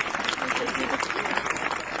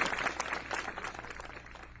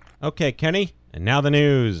 Okay, Kenny, and now the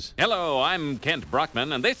news. Hello, I'm Kent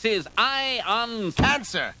Brockman, and this is Eye on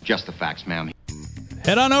Cancer. Just the facts, ma'am.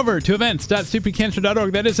 Head on over to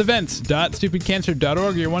events.stupidcancer.org. That is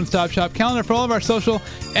events.stupidcancer.org, your one-stop shop calendar for all of our social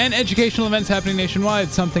and educational events happening nationwide.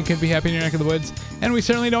 Something could be happening in your neck of the woods, and we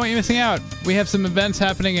certainly don't want you missing out. We have some events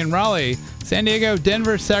happening in Raleigh, San Diego,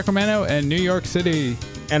 Denver, Sacramento, and New York City.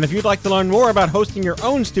 And if you'd like to learn more about hosting your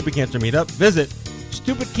own Stupid Cancer meetup, visit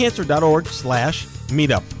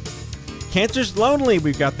stupidcancer.org/meetup. Cancer's lonely.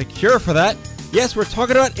 We've got the cure for that. Yes, we're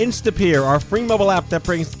talking about Instapeer, our free mobile app that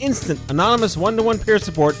brings instant, anonymous, one-to-one peer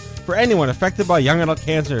support for anyone affected by young adult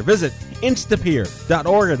cancer. Visit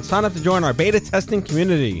instapeer.org and sign up to join our beta testing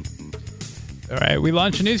community. All right, we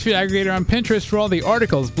launched a newsfeed aggregator on Pinterest for all the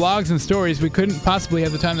articles, blogs, and stories we couldn't possibly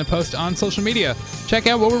have the time to post on social media. Check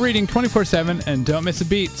out what we're reading 24/7 and don't miss a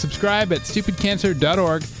beat. Subscribe at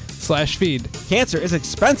stupidcancer.org/feed. Cancer is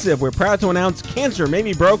expensive. We're proud to announce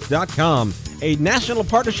CancerMaybeBroke.com, a national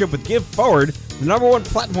partnership with Give Forward, the #1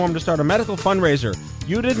 platform to start a medical fundraiser.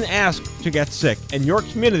 You didn't ask to get sick, and your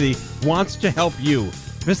community wants to help you.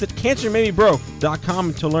 Visit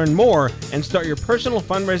CancerMaybeBroke.com to learn more and start your personal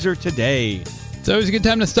fundraiser today. It's always a good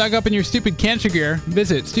time to stock up on your Stupid Cancer gear.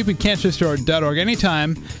 Visit stupidcancerstore.org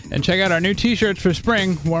anytime and check out our new t-shirts for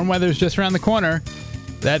spring. Warm weather's just around the corner.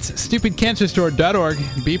 That's stupidcancerstore.org.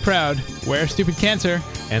 Be proud. Wear Stupid Cancer.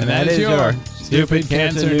 And that is your Stupid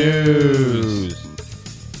Cancer News.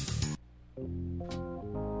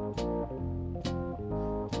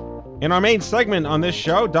 In our main segment on this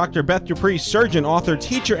show, Dr. Beth DuPree, surgeon, author,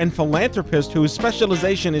 teacher, and philanthropist whose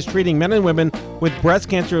specialization is treating men and women with breast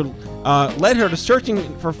cancer, led her to searching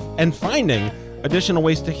for and finding additional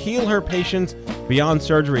ways to heal her patients beyond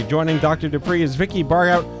surgery. Joining Dr. DuPree is Vicki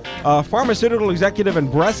Barghout, a pharmaceutical executive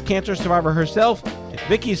and breast cancer survivor herself.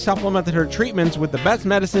 Vicki supplemented her treatments with the best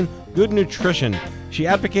medicine, good nutrition. She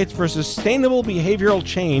advocates for sustainable behavioral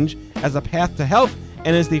change as a path to health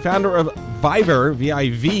and is the founder of Viver,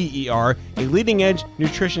 V-I-V-E-R, a leading-edge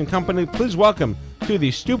nutrition company. Please welcome to the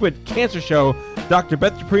Stupid Cancer Show, Dr.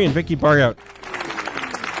 Beth DuPree and Vicki Barghout.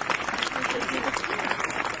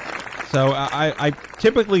 So I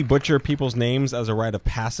typically butcher people's names as a rite of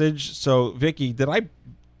passage. So, Vicki, did I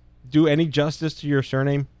do any justice to your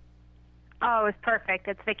surname? Oh, it's perfect.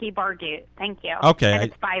 It's Vicki Barghout. Thank you. Okay. And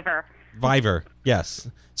it's Viver. Viver, yes.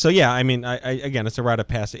 So yeah, I mean, I again, it's a rite of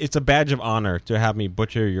passage. It's a badge of honor to have me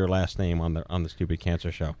butcher your last name on the Stupid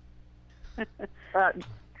Cancer Show.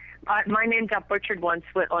 My name got butchered once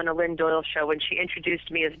on a Lynn Doyle show when she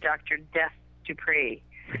introduced me as Dr. Beth DuPree.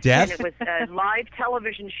 Death? And it was a live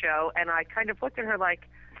television show, and I kind of looked at her like,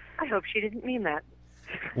 I hope she didn't mean that.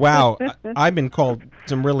 Wow, I've been called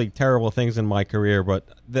some really terrible things in my career, but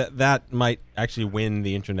that might actually win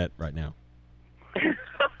the internet right now.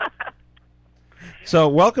 So,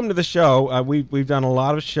 welcome to the show. We've done a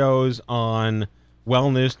lot of shows on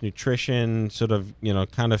wellness, nutrition, sort of,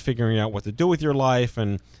 kind of figuring out what to do with your life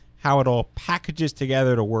and how it all packages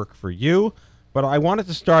together to work for you. But I wanted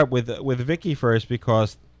to start with Vicki first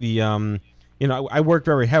because I worked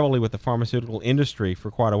very heavily with the pharmaceutical industry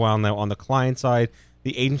for quite a while now on the client side,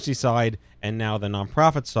 the agency side, and now the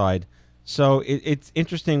nonprofit side. So it's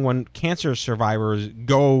interesting when cancer survivors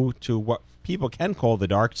go to what people can call the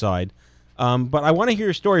dark side. But I want to hear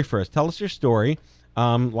your story first. Tell us your story.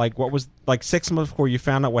 Like what was like 6 months before you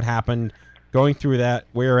found out what happened, going through that,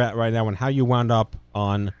 where you're at right now, and how you wound up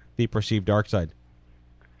on the perceived dark side.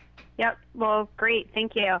 Yep. Well, great.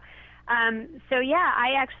 Thank you.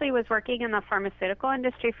 I actually was working in the pharmaceutical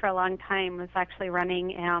industry for a long time. Was actually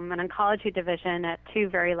running an oncology division at 2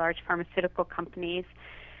 very large pharmaceutical companies.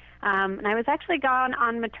 And I was actually gone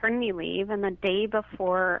on maternity leave, and the day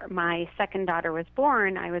before my second daughter was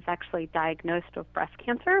born, I was actually diagnosed with breast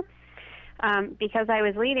cancer. Because I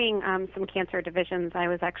was leading some cancer divisions, I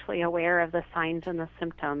was actually aware of the signs and the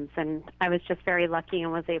symptoms, and I was just very lucky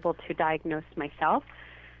and was able to diagnose myself.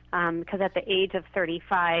 Because at the age of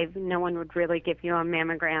 35, no one would really give you a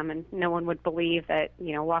mammogram, and no one would believe that,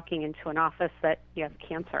 walking into an office that you have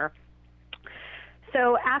cancer.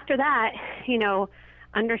 So after that,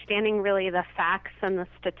 understanding really the facts and the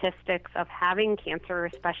statistics of having cancer,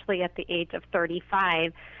 especially at the age of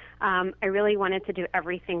 35, I really wanted to do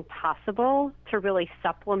everything possible to really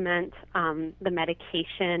supplement the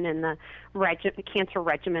medication and the cancer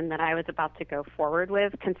regimen that I was about to go forward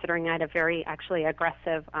with, considering I had a very actually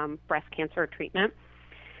aggressive breast cancer treatment.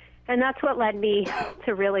 And that's what led me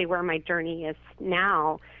to really where my journey is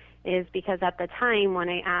now, is because at the time when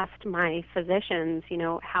I asked my physicians,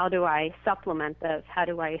 how do I supplement this? How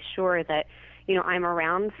do I assure that, I'm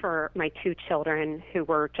around for my 2 children who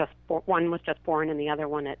were one was just born and the other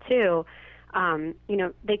one at 2,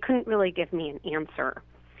 they couldn't really give me an answer.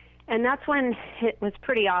 And that's when it was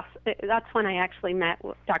pretty awesome. That's when I actually met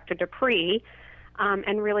Dr. DuPree,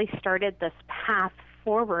 and really started this path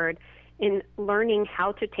forward in learning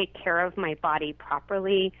how to take care of my body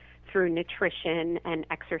properly through nutrition and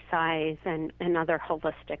exercise and other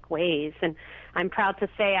holistic ways. And I'm proud to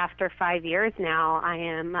say after 5 years now, I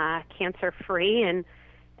am cancer-free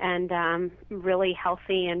and really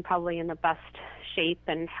healthy and probably in the best shape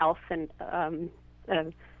and health and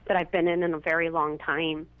that I've been in a very long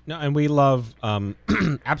time. No, and we love,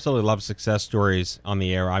 absolutely love success stories on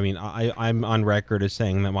the air. I mean, I'm on record as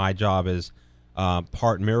saying that my job is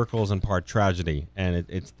part miracles and part tragedy, and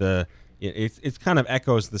it's kind of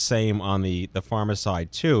echoes the same on the pharma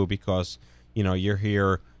side too, because you're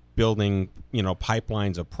here building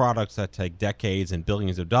pipelines of products that take decades and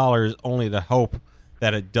billions of dollars, only to hope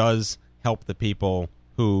that it does help the people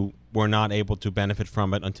who were not able to benefit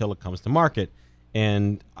from it until it comes to market.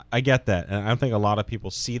 And I get that, and I don't think a lot of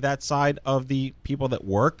people see that side of the people that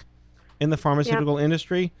work in the pharmaceutical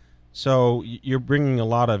industry. So you're bringing a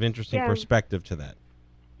lot of interesting perspective to that.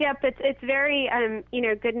 Yep, it's very,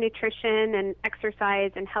 good nutrition and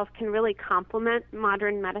exercise and health can really complement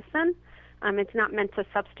modern medicine. It's not meant to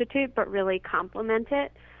substitute, but really complement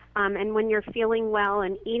it. And when you're feeling well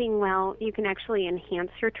and eating well, you can actually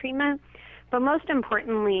enhance your treatment. But most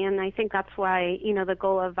importantly, and I think that's why, the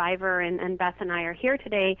goal of Viver and Beth and I are here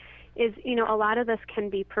today, is, a lot of this can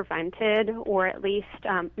be prevented or at least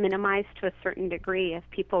minimized to a certain degree if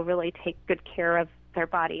people really take good care of their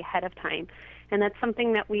body ahead of time. And that's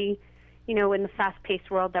something that we, in the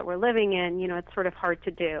fast-paced world that we're living in, it's sort of hard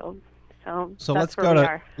to do. So let's go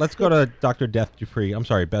to Dr. Beth DuPree. I'm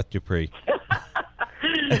sorry, Beth DuPree.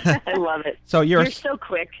 I love it. So you're so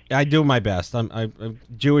quick. I do my best. I'm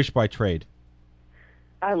Jewish by trade.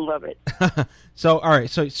 I love it. So, all right.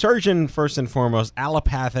 So, surgeon first and foremost,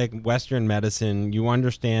 allopathic Western medicine. You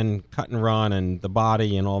understand cut and run and the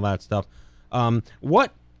body and all that stuff.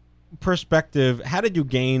 What perspective? How did you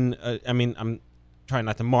gain? I'm trying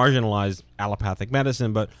not to marginalize allopathic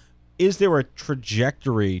medicine, but is there a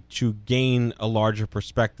trajectory to gain a larger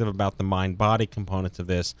perspective about the mind-body components of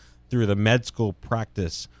this through the med school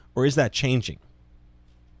practice, or is that changing?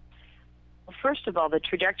 First of all, the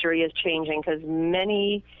trajectory is changing because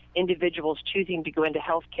many individuals choosing to go into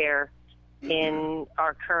healthcare in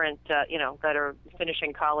our current, that are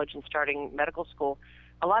finishing college and starting medical school,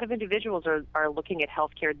 a lot of individuals are looking at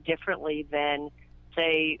healthcare differently than,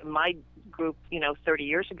 say, my group, 30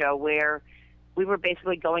 years ago, where we were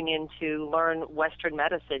basically going in to learn Western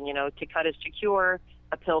medicine, to cut is to cure,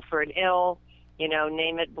 a pill for an ill,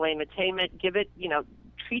 name it, blame it, tame it, give it,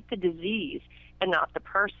 treat the disease and not the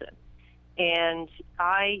person. And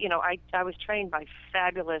I was trained by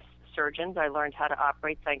fabulous surgeons. I learned how to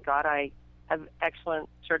operate. Thank God I have excellent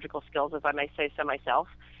surgical skills, if I may say so myself.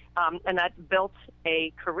 And that built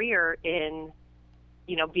a career in,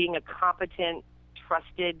 being a competent,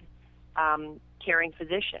 trusted, caring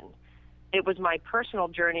physician. It was my personal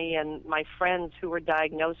journey and my friends who were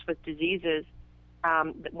diagnosed with diseases.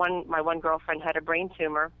 My one girlfriend had a brain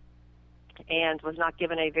tumor and was not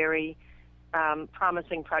given a very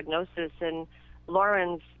promising prognosis, and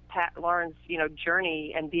Lauren's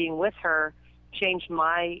journey and being with her changed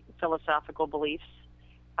my philosophical beliefs.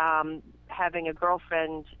 Having a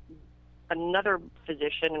girlfriend, another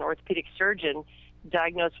physician, an orthopedic surgeon,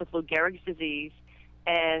 diagnosed with Lou Gehrig's disease,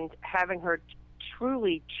 and having her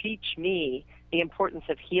truly teach me the importance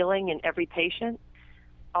of healing in every patient.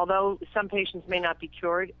 Although some patients may not be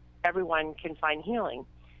cured, everyone can find healing.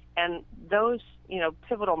 And those,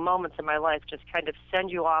 pivotal moments in my life just kind of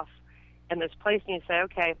send you off in this place, and you say,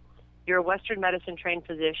 okay, you're a Western medicine trained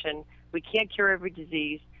physician. We can't cure every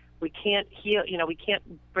disease. We can't heal, we can't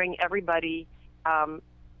bring everybody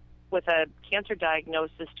with a cancer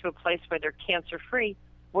diagnosis to a place where they're cancer-free.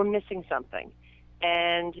 We're missing something.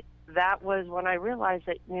 And that was when I realized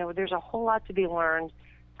that, there's a whole lot to be learned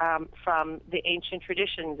from the ancient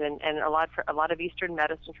traditions and a lot of Eastern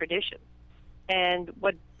medicine traditions. And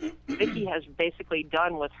what Vicki has basically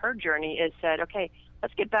done with her journey is said, okay,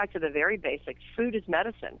 let's get back to the very basics. Food is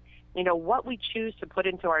medicine. What we choose to put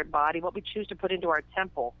into our body, what we choose to put into our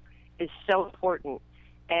temple is so important.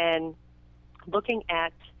 And looking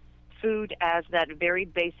at food as that very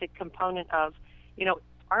basic component of,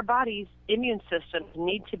 our body's immune systems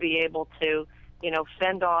need to be able to,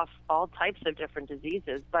 fend off all types of different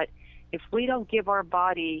diseases. But if we don't give our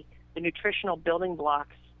body the nutritional building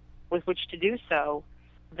blocks with which to do so,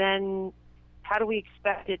 then how do we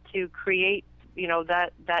expect it to create,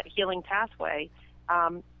 that healing pathway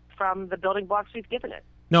from the building blocks we've given it?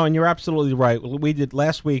 No, and you're absolutely right. We did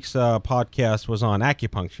last week's podcast was on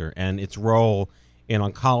acupuncture and its role in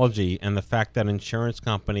oncology, and the fact that insurance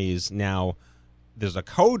companies now, there's a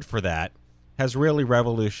code for that, has really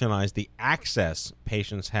revolutionized the access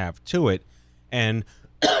patients have to it. And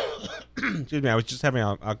excuse me, I was just having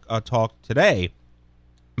a talk today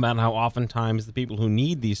about how oftentimes the people who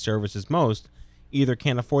need these services most either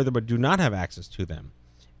can't afford them or do not have access to them.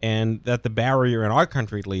 And that the barrier in our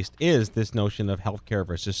country, at least, is this notion of healthcare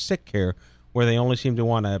versus sick care, where they only seem to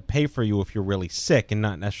want to pay for you if you're really sick and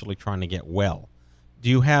not necessarily trying to get well. Do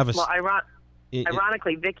you have a... Well,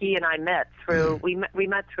 ironically, Vicki and I met through we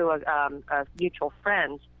met through a mutual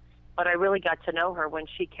friend, but I really got to know her when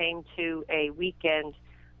she came to a weekend.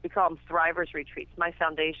 We call them Thrivers retreats. My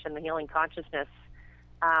foundation, the Healing Consciousness,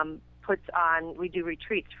 puts on. We do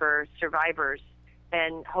retreats for survivors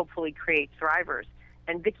and hopefully create thrivers.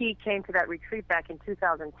 And Vicki came to that retreat back in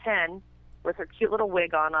 2010 with her cute little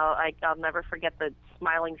wig on. I'll never forget the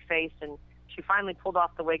smiling face, and she finally pulled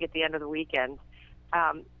off the wig at the end of the weekend.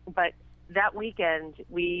 But that weekend,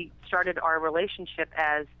 we started our relationship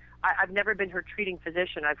as I've never been her treating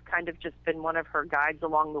physician. I've kind of just been one of her guides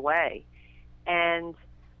along the way. And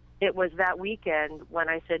it was that weekend when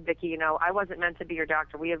I said, Vicki, I wasn't meant to be your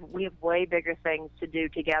doctor. We have way bigger things to do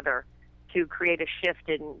together to create a shift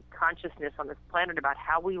in consciousness on this planet about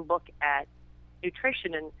how we look at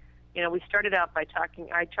nutrition. And, we started out by talking.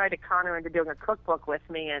 I tried to con her into doing a cookbook with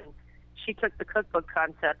me, and she took the cookbook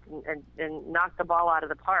concept and knocked the ball out of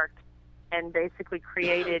the park and basically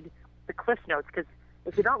created the Cliff Notes. Because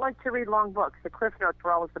if you don't like to read long books, the Cliff Notes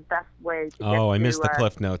were always the best way to get I missed the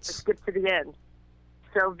Cliff Notes. To skip to the end.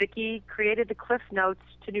 So Vicki created the Cliff Notes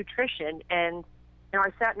to nutrition, and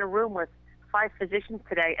I sat in a room with 5 physicians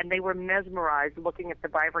today, and they were mesmerized looking at the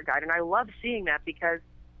Viver Guide. And I love seeing that because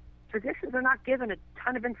physicians are not given a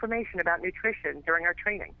ton of information about nutrition during our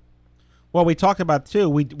training. Well, we talk about, too,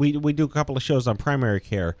 we do a couple of shows on primary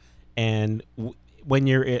care, and when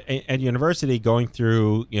you're at university going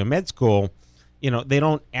through med school, they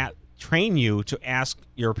don't train you to ask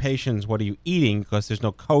your patients, what are you eating, because there's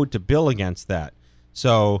no code to bill against that.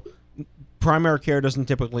 So primary care doesn't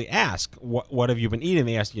typically ask, what have you been eating?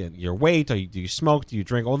 They ask you your weight, do you smoke, do you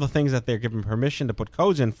drink, all the things that they're given permission to put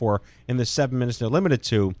codes in for in the 7 minutes they're limited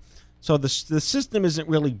to. So the system isn't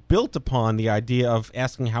really built upon the idea of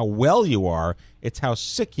asking how well you are, it's how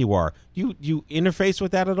sick you are. Do you interface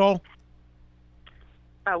with that at all?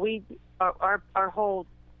 Our whole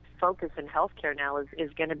focus in healthcare now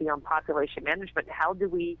is going to be on population management. How do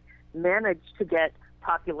we manage to get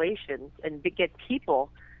populations and get people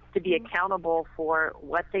to be accountable for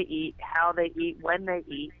what they eat, how they eat, when they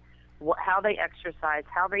eat, how they exercise,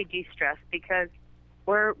 how they de-stress? Because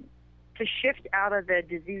to shift out of the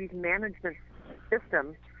disease management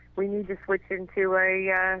system, we need to switch into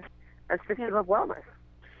a system of wellness.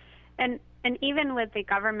 And even with the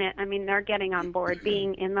government, they're getting on board.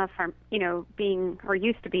 Being in the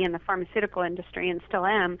used to be in the pharmaceutical industry and still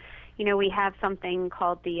am. We have something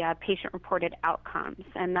called the patient-reported outcomes,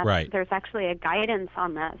 and there's actually a guidance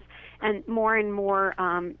on this. And more,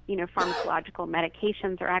 pharmacological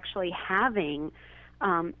medications are actually having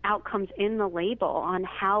outcomes in the label on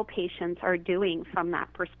how patients are doing from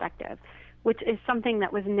that perspective, which is something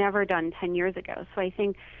that was never done 10 years ago. So I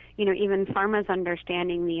think, even pharma's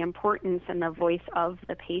understanding the importance and the voice of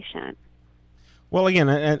the patient. Well, again,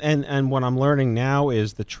 and what I'm learning now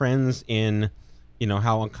is the trends in,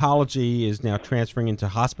 how oncology is now transferring into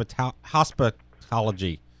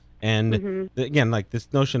hospitology. And again, like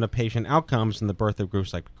this notion of patient outcomes and the birth of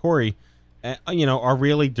groups like PCORI, are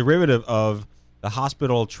really derivative of the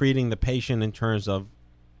hospital treating the patient in terms of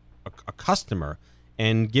a customer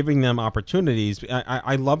and giving them opportunities.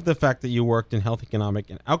 I love the fact that you worked in health economic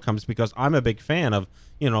and outcomes, because I'm a big fan of,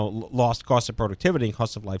 lost cost of productivity and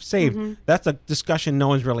cost of life saved. That's a discussion no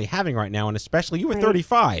one's really having right now, and especially you were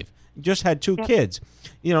 35, you just had 2 kids.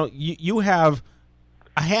 You have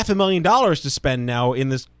 $500,000 to spend now in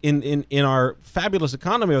this in our fabulous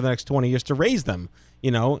economy over the next 20 years to raise them.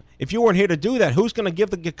 If you weren't here to do that, who's going to give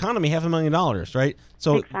the economy $500,000, right?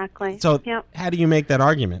 So exactly. So how do you make that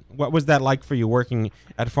argument? What was that like for you working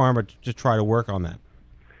at Pharma to try to work on that?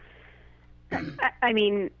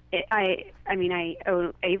 I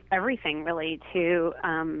owe everything really to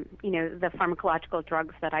the pharmacological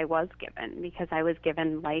drugs that I was given, because I was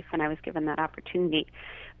given life and I was given that opportunity.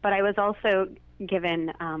 But I was also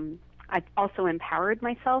given, I also empowered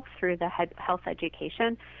myself through the health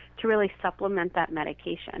education to really supplement that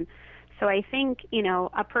medication. So I think,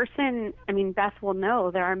 a person, Beth will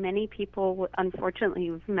know there are many people,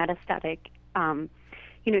 unfortunately, with metastatic,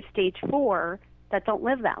 stage 4 that don't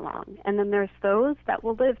live that long. And then there's those that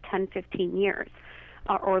will live 10, 15 years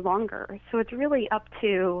or longer. So it's really up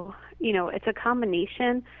to, it's a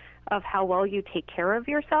combination of how well you take care of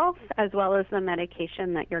yourself as well as the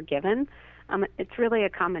medication that you're given. It's really a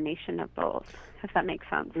combination of both, if that makes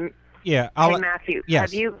sense. Yeah. Hey, Matthew,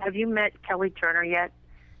 yes. have you met Kelly Turner yet?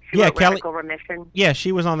 Yeah, Kelly. Radical Remission. Yeah,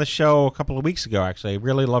 she was on the show a couple of weeks ago, actually. I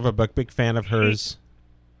really love her book. Big fan of hers.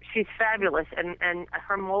 She's fabulous, and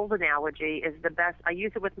her mold analogy is the best. I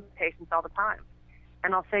use it with my patients all the time.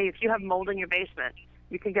 And I'll say, if you have mold in your basement,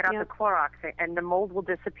 you can get out the Clorox, and the mold will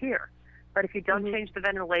disappear. But if you don't change the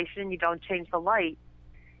ventilation, you don't change the light,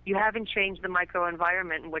 you haven't changed the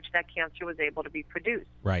microenvironment in which that cancer was able to be produced.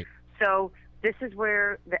 Right. So this is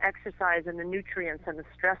where the exercise and the nutrients and the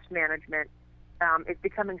stress management is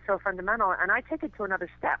becoming so fundamental. And I take it to another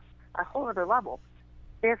step, a whole other level.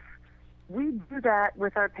 If we do that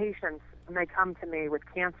with our patients when they come to me with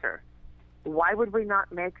cancer, why would we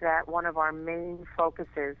not make that one of our main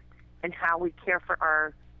focuses in how we care for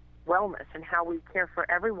our wellness and how we care for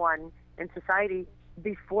everyone in society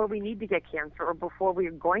before we need to get cancer or before we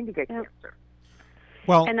are going to get cancer?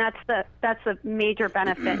 Well, and that's a major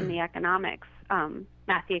benefit in the economics,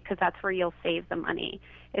 Matthew, because that's where you'll save the money,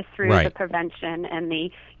 is through the prevention, and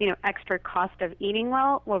the extra cost of eating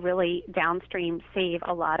well will really downstream save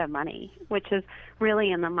a lot of money, which is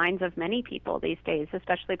really in the minds of many people these days,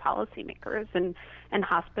 especially policymakers and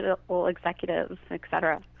hospital executives, et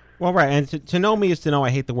cetera. Well, right, and to know me is to know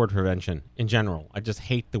I hate the word prevention in general. I just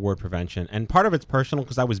hate the word prevention, and part of it's personal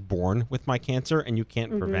because I was born with my cancer, and you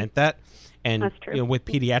can't prevent that. And that's true. With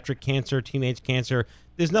pediatric cancer, teenage cancer,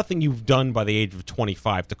 there's nothing you've done by the age of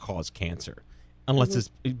 25 to cause cancer, unless it's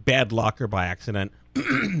bad luck or by accident.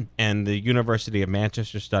 And the University of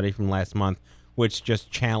Manchester study from last month, which just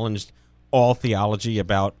challenged all theology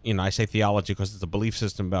about, I say theology because it's a belief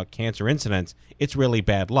system about cancer incidence, it's really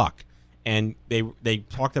bad luck. And they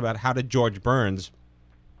talked about how did George Burns,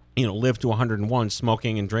 live to 101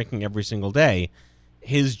 smoking and drinking every single day.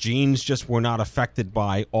 His genes just were not affected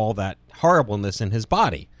by all that horribleness in his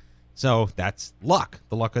body. So that's luck,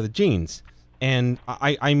 the luck of the genes. And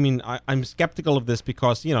I'm skeptical of this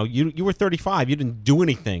because, you were 35, you didn't do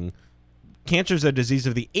anything. Cancer is a disease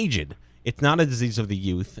of the aged. It's not a disease of the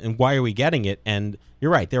youth. And why are we getting it? And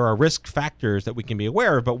you're right, there are risk factors that we can be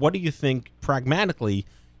aware of, but what do you think pragmatically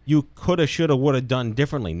you coulda, shoulda, woulda done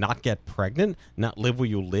differently? Not get pregnant, not live where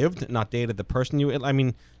you lived, not dated the person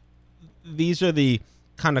you... these are the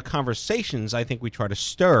kind of conversations I think we try to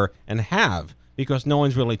stir and have because no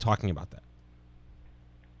one's really talking about that.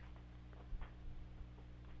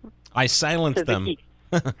 I silenced them.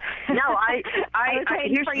 No, I was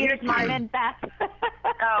waiting for you to chime in, Beth.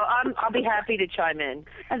 I'll be happy to chime in.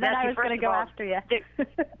 And then I was going to go after you.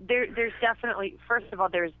 There's definitely, first of all,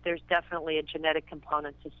 there's definitely a genetic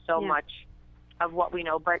component to so much of what we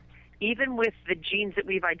know. But even with the genes that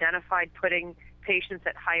we've identified putting patients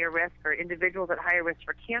at higher risk or individuals at higher risk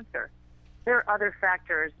for cancer, there are other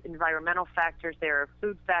factors, environmental factors, there are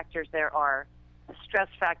food factors, there are stress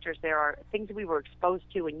factors, there are things that we were exposed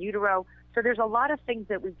to in utero. So there's a lot of things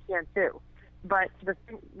that we can't do. But the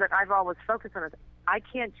thing that I've always focused on is I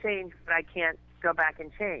can't change, but I can't go back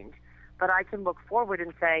and change. But I can look forward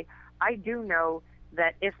and say, I do know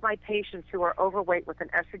that if my patients who are overweight with an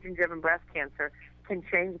estrogen-driven breast cancer can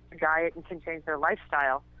change their diet and can change their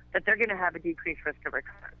lifestyle, that they're going to have a decreased risk of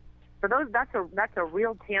recurrence. So that's a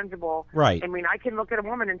real tangible. Right. I mean, I can look at a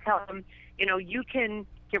woman and tell them, you can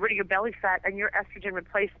get rid of your belly fat and your estrogen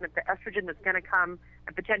replacement, the estrogen that's going to come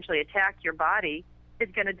and potentially attack your body is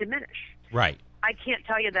going to diminish. Right. I can't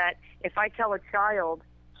tell you that if I tell a child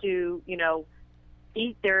to,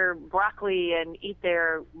 eat their broccoli and eat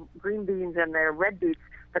their green beans and their red beets,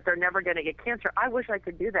 that they're never going to get cancer. I wish I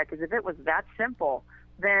could do that, because if it was that simple,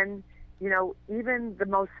 then, even the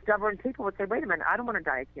most stubborn people would say, wait a minute, I don't want to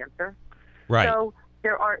die of cancer. Right. So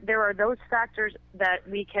there are those factors that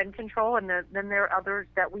we can control, and then there are others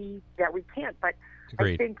that we can't. But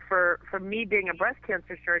Agreed. I think for me being a breast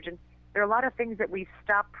cancer surgeon, there are a lot of things that we've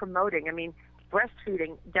stopped promoting. I mean,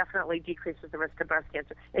 breastfeeding definitely decreases the risk of breast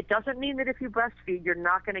cancer. It doesn't mean that if you breastfeed, you're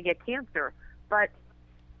not going to get cancer. But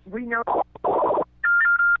we know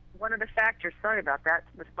one of the factors, sorry about that,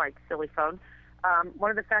 with my silly phone, one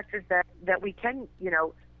of the factors that we can,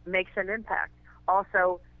 makes an impact.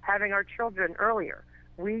 Also, having our children earlier.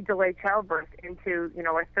 We delay childbirth into,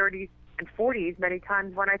 our 30s and 40s many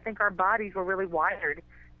times when I think our bodies were really wired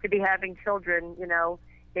to be having children,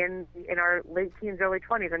 in our late teens, early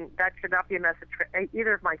 20s, and that should not be a message for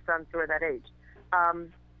either of my sons who are that age,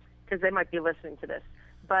 because they might be listening to this.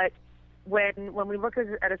 But when we look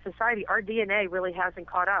at a society, our DNA really hasn't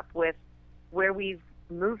caught up with where we've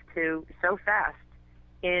moved to so fast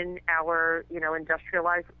in our,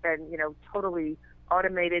 industrialized and, totally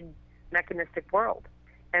automated, mechanistic world.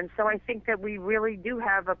 And so I think that we really do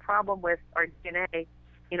have a problem with our DNA,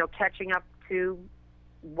 catching up to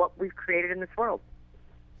what we've created in this world.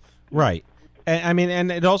 Right. And, I mean,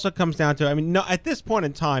 and it also comes down to, I mean, no, at this point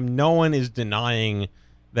in time, no one is denying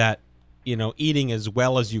that, you know, eating as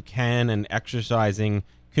well as you can and exercising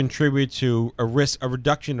contribute to a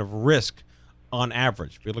reduction of risk on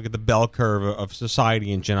average. If you look at the bell curve of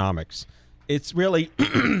society and genomics, it's really,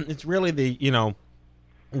 it's really the, you know,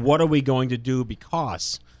 what are we going to do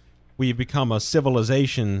because we've become a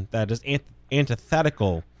civilization that is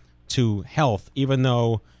antithetical to health, even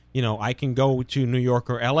though, you know, I can go to New York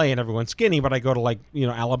or LA and everyone's skinny, but I go to, like, you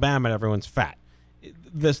know, Alabama and everyone's fat.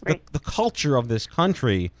 This right. the culture of this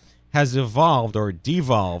country has evolved or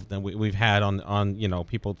devolved, and we've had on you know,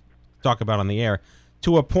 people talk about on the air,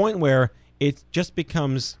 to a point where it just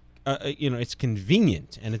becomes you know, it's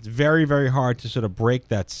convenient, and it's very, very hard to sort of break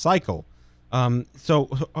that cycle. So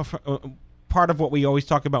part of what we always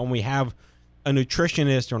talk about when we have a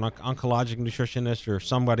nutritionist or an oncologic nutritionist or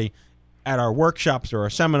somebody at our workshops or our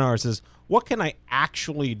seminars is, what can I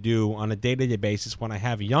actually do on a day-to-day basis when I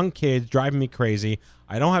have young kids driving me crazy?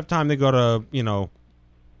 I don't have time to go to, you know,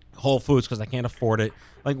 Whole Foods because I can't afford it.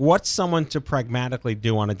 Like, what's someone to pragmatically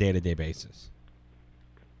do on a day-to-day basis?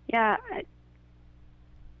 Yeah,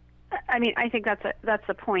 I mean, I think that's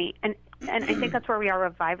the point, and I think that's where we are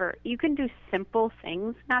with Viver. You can do simple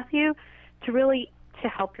things, Matthew, to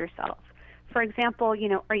help yourself. For example, you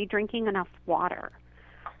know, are you drinking enough water?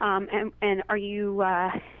 And are you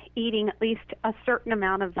eating at least a certain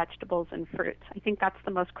amount of vegetables and fruits? I think that's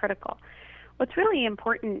the most critical. What's really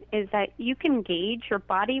important is that you can gauge, your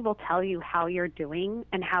body will tell you how you're doing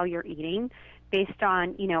and how you're eating based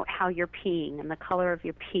on, you know, how you're peeing and the color of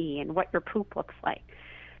your pee and what your poop looks like.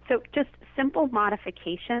 So just simple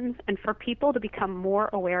modifications, and for people to become more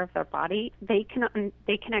aware of their body, they can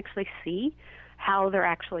actually see how they're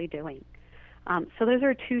actually doing. So those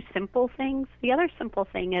are two simple things. The other simple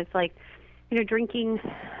thing is, like, you know, drinking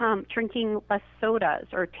less sodas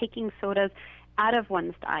or taking sodas out of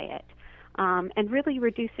one's diet, and really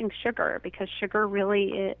reducing sugar, because sugar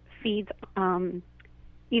really feeds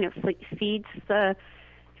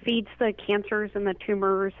the cancers and the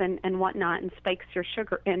tumors and whatnot, and spikes your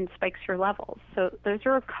sugar and spikes your levels. So those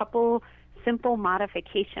are a couple simple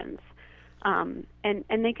modifications, and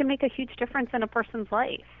they can make a huge difference in a person's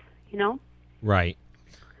life, you know? Right.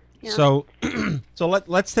 Yeah. So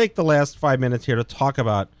let's take the last 5 minutes here to talk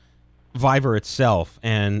about Viver itself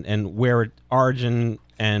and where it origin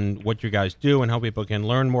and what you guys do and how people can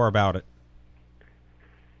learn more about it.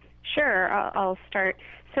 Sure, I'll start.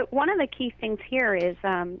 So one of the key things here is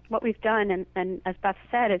what we've done, and as Beth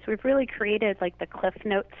said, is we've really created, like, the cliff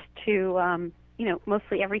notes to, you know,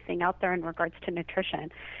 mostly everything out there in regards to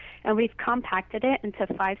nutrition. And we've compacted it into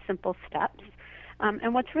 5 simple steps.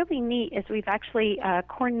 And what's really neat is we've actually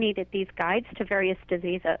coordinated these guides to various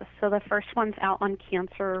diseases. So the first one's out on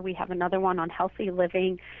cancer. We have another one on healthy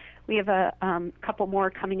living. We have a couple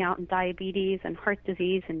more coming out in diabetes and heart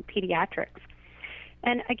disease and pediatrics.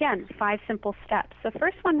 And again, 5 simple steps. The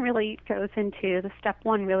first one really goes into, the step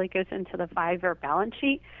 1 really goes into the Viver balance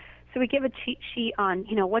sheet. So we give a cheat sheet on,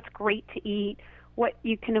 you know, what's great to eat, what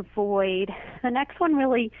you can avoid. The next one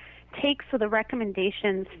really takes the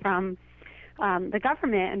recommendations from the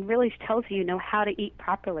government and really tells you, you know, how to eat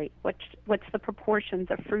properly, what's the proportions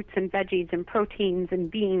of fruits and veggies and proteins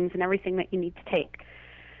and beans and everything that you need to take.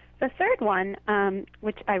 The third one,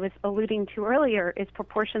 which I was alluding to earlier, is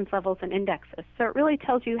proportions, levels, and indexes. So it really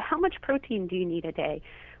tells you how much protein do you need a day,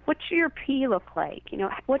 what's your pee look like, you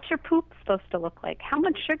know, what's your poop supposed to look like, how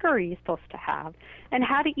much sugar are you supposed to have, and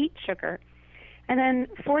how to eat sugar. And then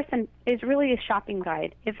fourth is really a shopping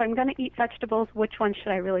guide. If I'm going to eat vegetables, which one should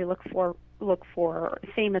I really look for?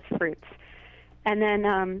 Same as fruits. And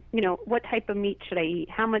then, you know, what type of meat should I eat?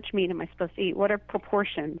 How much meat am I supposed to eat? What are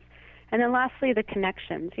proportions? And then lastly, the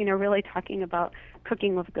connections, you know, really talking about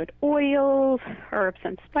cooking with good oils, herbs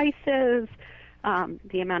and spices,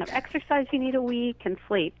 the amount of exercise you need a week, and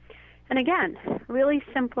sleep. And again, really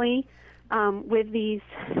simply, with these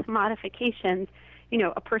modifications, you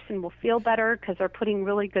know, a person will feel better because they're putting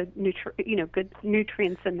really good, good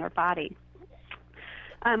nutrients in their body.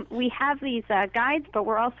 We have these guides, but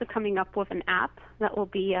we're also coming up with an app that will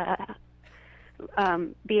be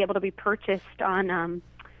able to be purchased on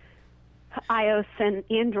iOS and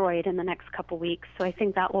Android in the next couple weeks. So I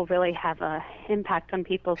think that will really have an impact on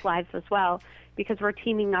people's lives as well, because we're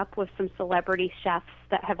teaming up with some celebrity chefs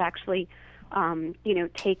that have actually,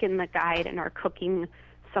 taken the guide and are cooking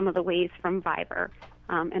some of the ways from Viver,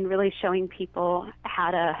 and really showing people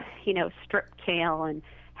how to, strip kale and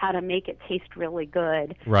how to make it taste really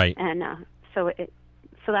good. Right. And so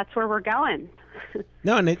that's where we're going.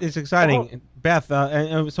 No, and it's exciting. Beth,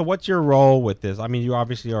 so what's your role with this? I mean, you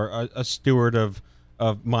obviously are a steward of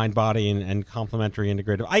mind, body, and complementary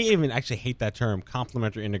integrative. I even actually hate that term,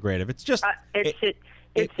 complementary integrative. It's just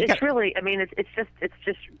it's really. I mean, it's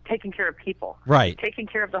just taking care of people. Right. Taking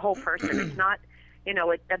care of the whole person. It's not.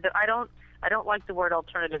 I don't like the word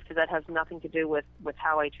alternative because that has nothing to do with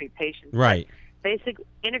how I treat patients. Right. Basic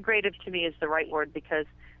integrative to me is the right word because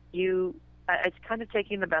it's kind of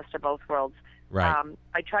taking the best of both worlds. Right.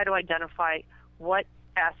 I try to identify what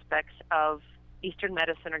aspects of Eastern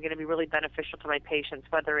medicine are going to be really beneficial to my patients,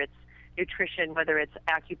 whether it's nutrition, whether it's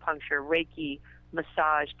acupuncture, Reiki,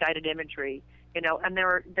 massage, guided imagery, and there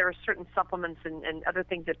are certain supplements and other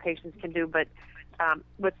things that patients can do. But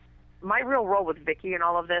with my real role with Vicki and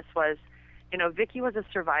all of this was, Vicki was a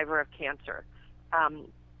survivor of cancer.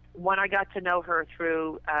 When I got to know her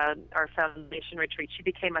through our foundation retreat, she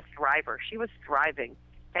became a thriver. She was thriving,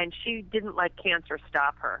 and she didn't let cancer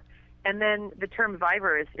stop her. And then the term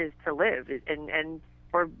Viver is to live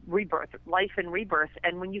or rebirth, life and rebirth.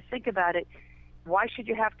 And when you think about it, why should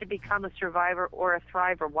you have to become a survivor or a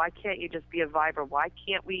thriver? Why can't you just be a Viver? Why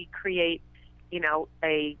can't we create,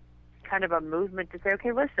 a kind of a movement to say,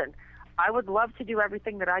 okay, listen, I would love to do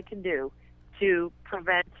everything that I can do to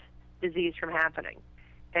prevent disease from happening.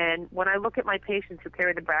 And when I look at my patients who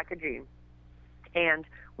carry the BRCA gene, and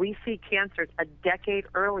we see cancers a decade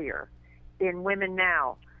earlier in women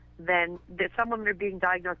now than some women are being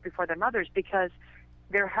diagnosed before their mothers because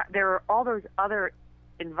there are all those other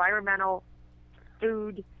environmental,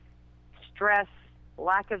 food, stress,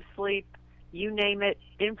 lack of sleep, you name it,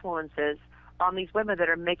 influences on these women that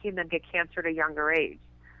are making them get cancer at a younger age.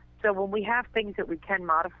 So when we have things that we can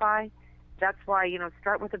modify, that's why,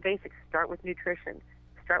 start with the basics, start with nutrition.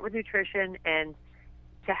 Start with nutrition, and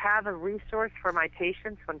to have a resource for my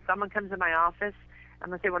patients when someone comes in my office, I'm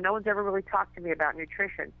going to say, well, no one's ever really talked to me about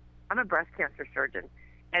nutrition. I'm a breast cancer surgeon.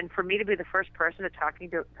 And for me to be the first person to talk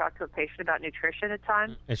to a patient about nutrition at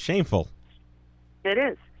times, it's shameful. It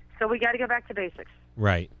is. So we got to go back to basics.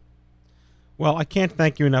 Right. Well, I can't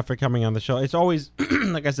thank you enough for coming on the show. It's always,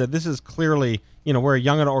 like I said, this is clearly, we're a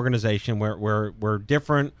young organization. We're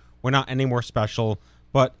different. We're not any more special.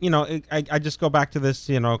 But, I just go back to this,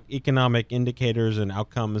 economic indicators and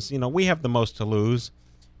outcomes. We have the most to lose.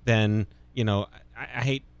 Then, I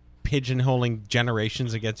hate pigeonholing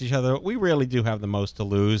generations against each other. We really do have the most to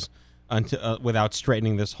lose without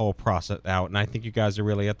straightening this whole process out. And I think you guys are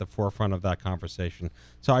really at the forefront of that conversation.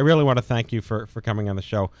 So I really want to thank you for coming on the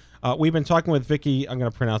show. We've been talking with Vicki, I'm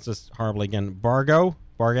going to pronounce this horribly again,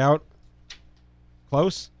 Barghout.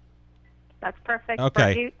 Close? That's perfect.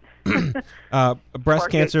 Okay. Breast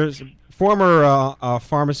cancer, former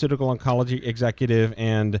pharmaceutical oncology executive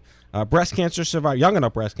and breast cancer survivor, young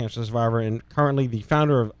enough breast cancer survivor, and currently the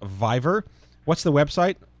founder of Viver. What's the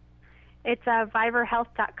website? It's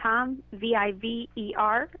ViverHealth.com,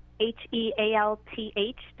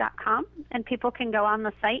 ViverHealth.com, and people can go on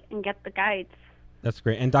the site and get the guides. That's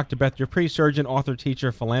great. And Dr. Beth DuPree, surgeon, author,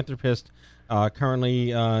 teacher, philanthropist,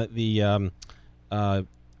 currently are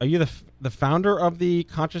you the founder of the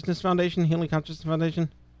Consciousness Foundation, Healing Consciousness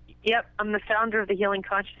Foundation? Yep, I'm the founder of the Healing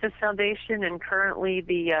Consciousness Foundation and currently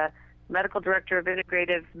the medical director of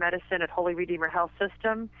integrative medicine at Holy Redeemer Health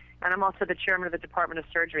System. And I'm also the chairman of the Department of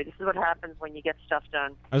Surgery. This is what happens when you get stuff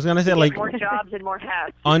done. I was going to say, more jobs and more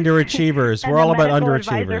hats. Underachievers. We're all about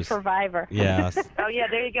underachievers. Survivor. Yes. Oh, yeah,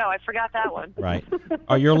 there you go. I forgot that one. Right.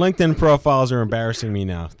 Your LinkedIn profiles are embarrassing me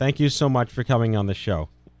now. Thank you so much for coming on the show.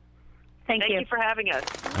 Thank you. Thank you for having us.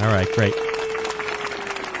 All right, great.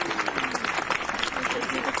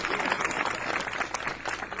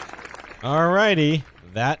 All righty.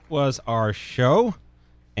 That was our show.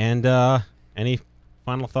 And any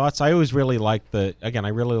final thoughts? I always really like the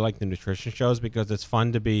nutrition shows because it's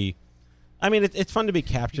fun to be, it's fun to be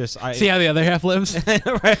captious. See how the other half lives?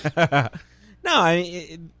 No,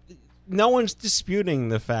 no one's disputing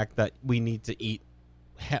the fact that we need to eat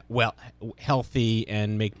healthy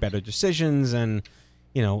and make better decisions, and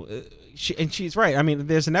she's right.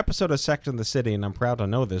 There's an episode of Sex and the City, and I'm proud to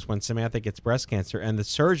know this, when Samantha gets breast cancer and the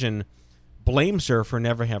surgeon blames her for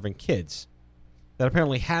never having kids. That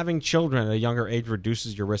apparently having children at a younger age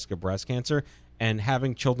reduces your risk of breast cancer, and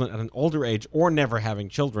having children at an older age or never having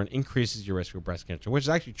children increases your risk of breast cancer, which is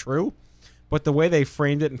actually true. But the way they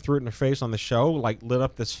framed it and threw it in her face on the show lit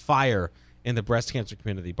up this fire in the breast cancer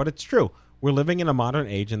community. But it's true. We're living in a modern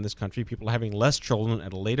age in this country. People are having less children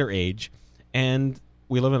at a later age, and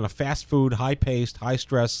we live in a fast food, high-paced,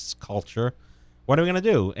 high-stress culture. What are we going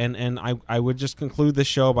to do? And I would just conclude this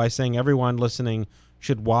show by saying everyone listening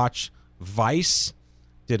should watch Vice.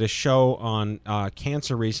 did a show on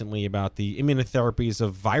cancer recently about the immunotherapies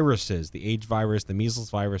of viruses, the AIDS virus, the measles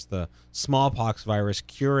virus, the smallpox virus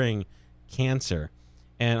curing cancer.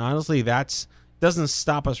 And honestly, that doesn't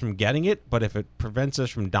stop us from getting it, but if it prevents us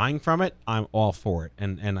from dying from it, I'm all for it.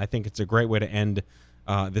 And I think it's a great way to end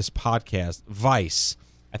this podcast. Vice,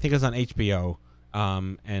 I think it's on HBO,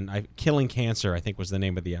 and Killing Cancer, I think was the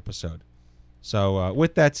name of the episode. So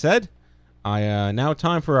with that said, now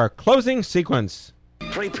time for our closing sequence.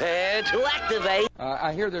 Prepare to activate.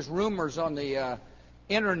 I hear there's rumors on the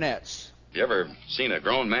internets. You ever seen a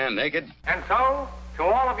grown man naked? And so, to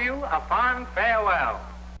all of you, a fond farewell.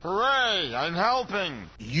 Hooray, I'm helping.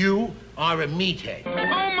 You are a meathead. Oh,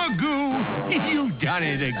 Magoo, you've done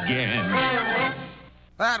it again.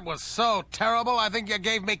 That was so terrible, I think you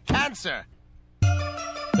gave me cancer.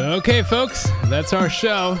 Okay, folks, that's our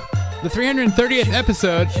show. The 330th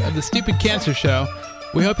episode of the Stupid Cancer Show.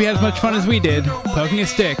 We hope you had as much fun as we did poking a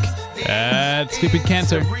stick at Stupid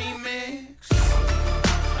Cancer.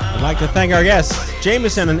 I'd like to thank our guests,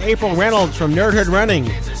 Jamison and April Reynolds from Nerdhood Running,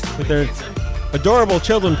 with their adorable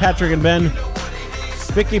children, Patrick and Ben,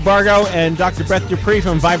 Vicki Barghout and Dr. Beth DuPree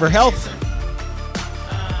from Viver Health.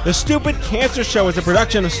 The Stupid Cancer Show is a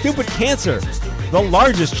production of Stupid Cancer, the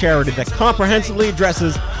largest charity that comprehensively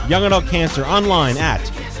addresses young adult cancer, online at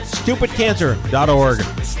stupidcancer.org.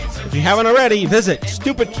 If you haven't already, visit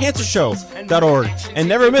stupidcancershow.org and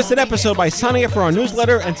never miss an episode by signing up for our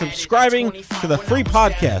newsletter and subscribing to the free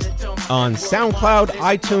podcast on SoundCloud,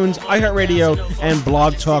 iTunes, iHeartRadio, and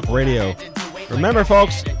Blog Talk Radio. Remember,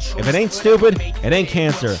 folks, if it ain't stupid, it ain't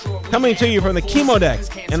cancer. Coming to you from the Chemo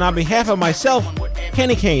Deck, and on behalf of myself,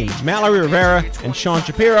 Kenny Kane, Mallory Rivera, and Sean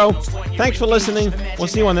Shapiro, thanks for listening. We'll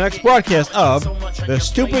see you on the next broadcast of The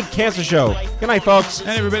Stupid Cancer Show. Good night, folks.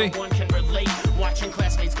 And everybody. Watching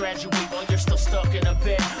classmates graduate while you're still stuck in a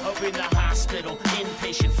bed up in the hospital,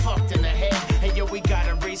 inpatient, fucked in the head. Hey, yo, we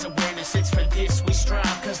gotta raise awareness. It's for this we strive,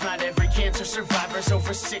 cause not every cancer survivor's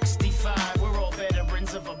over 65. We're all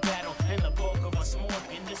veterans of a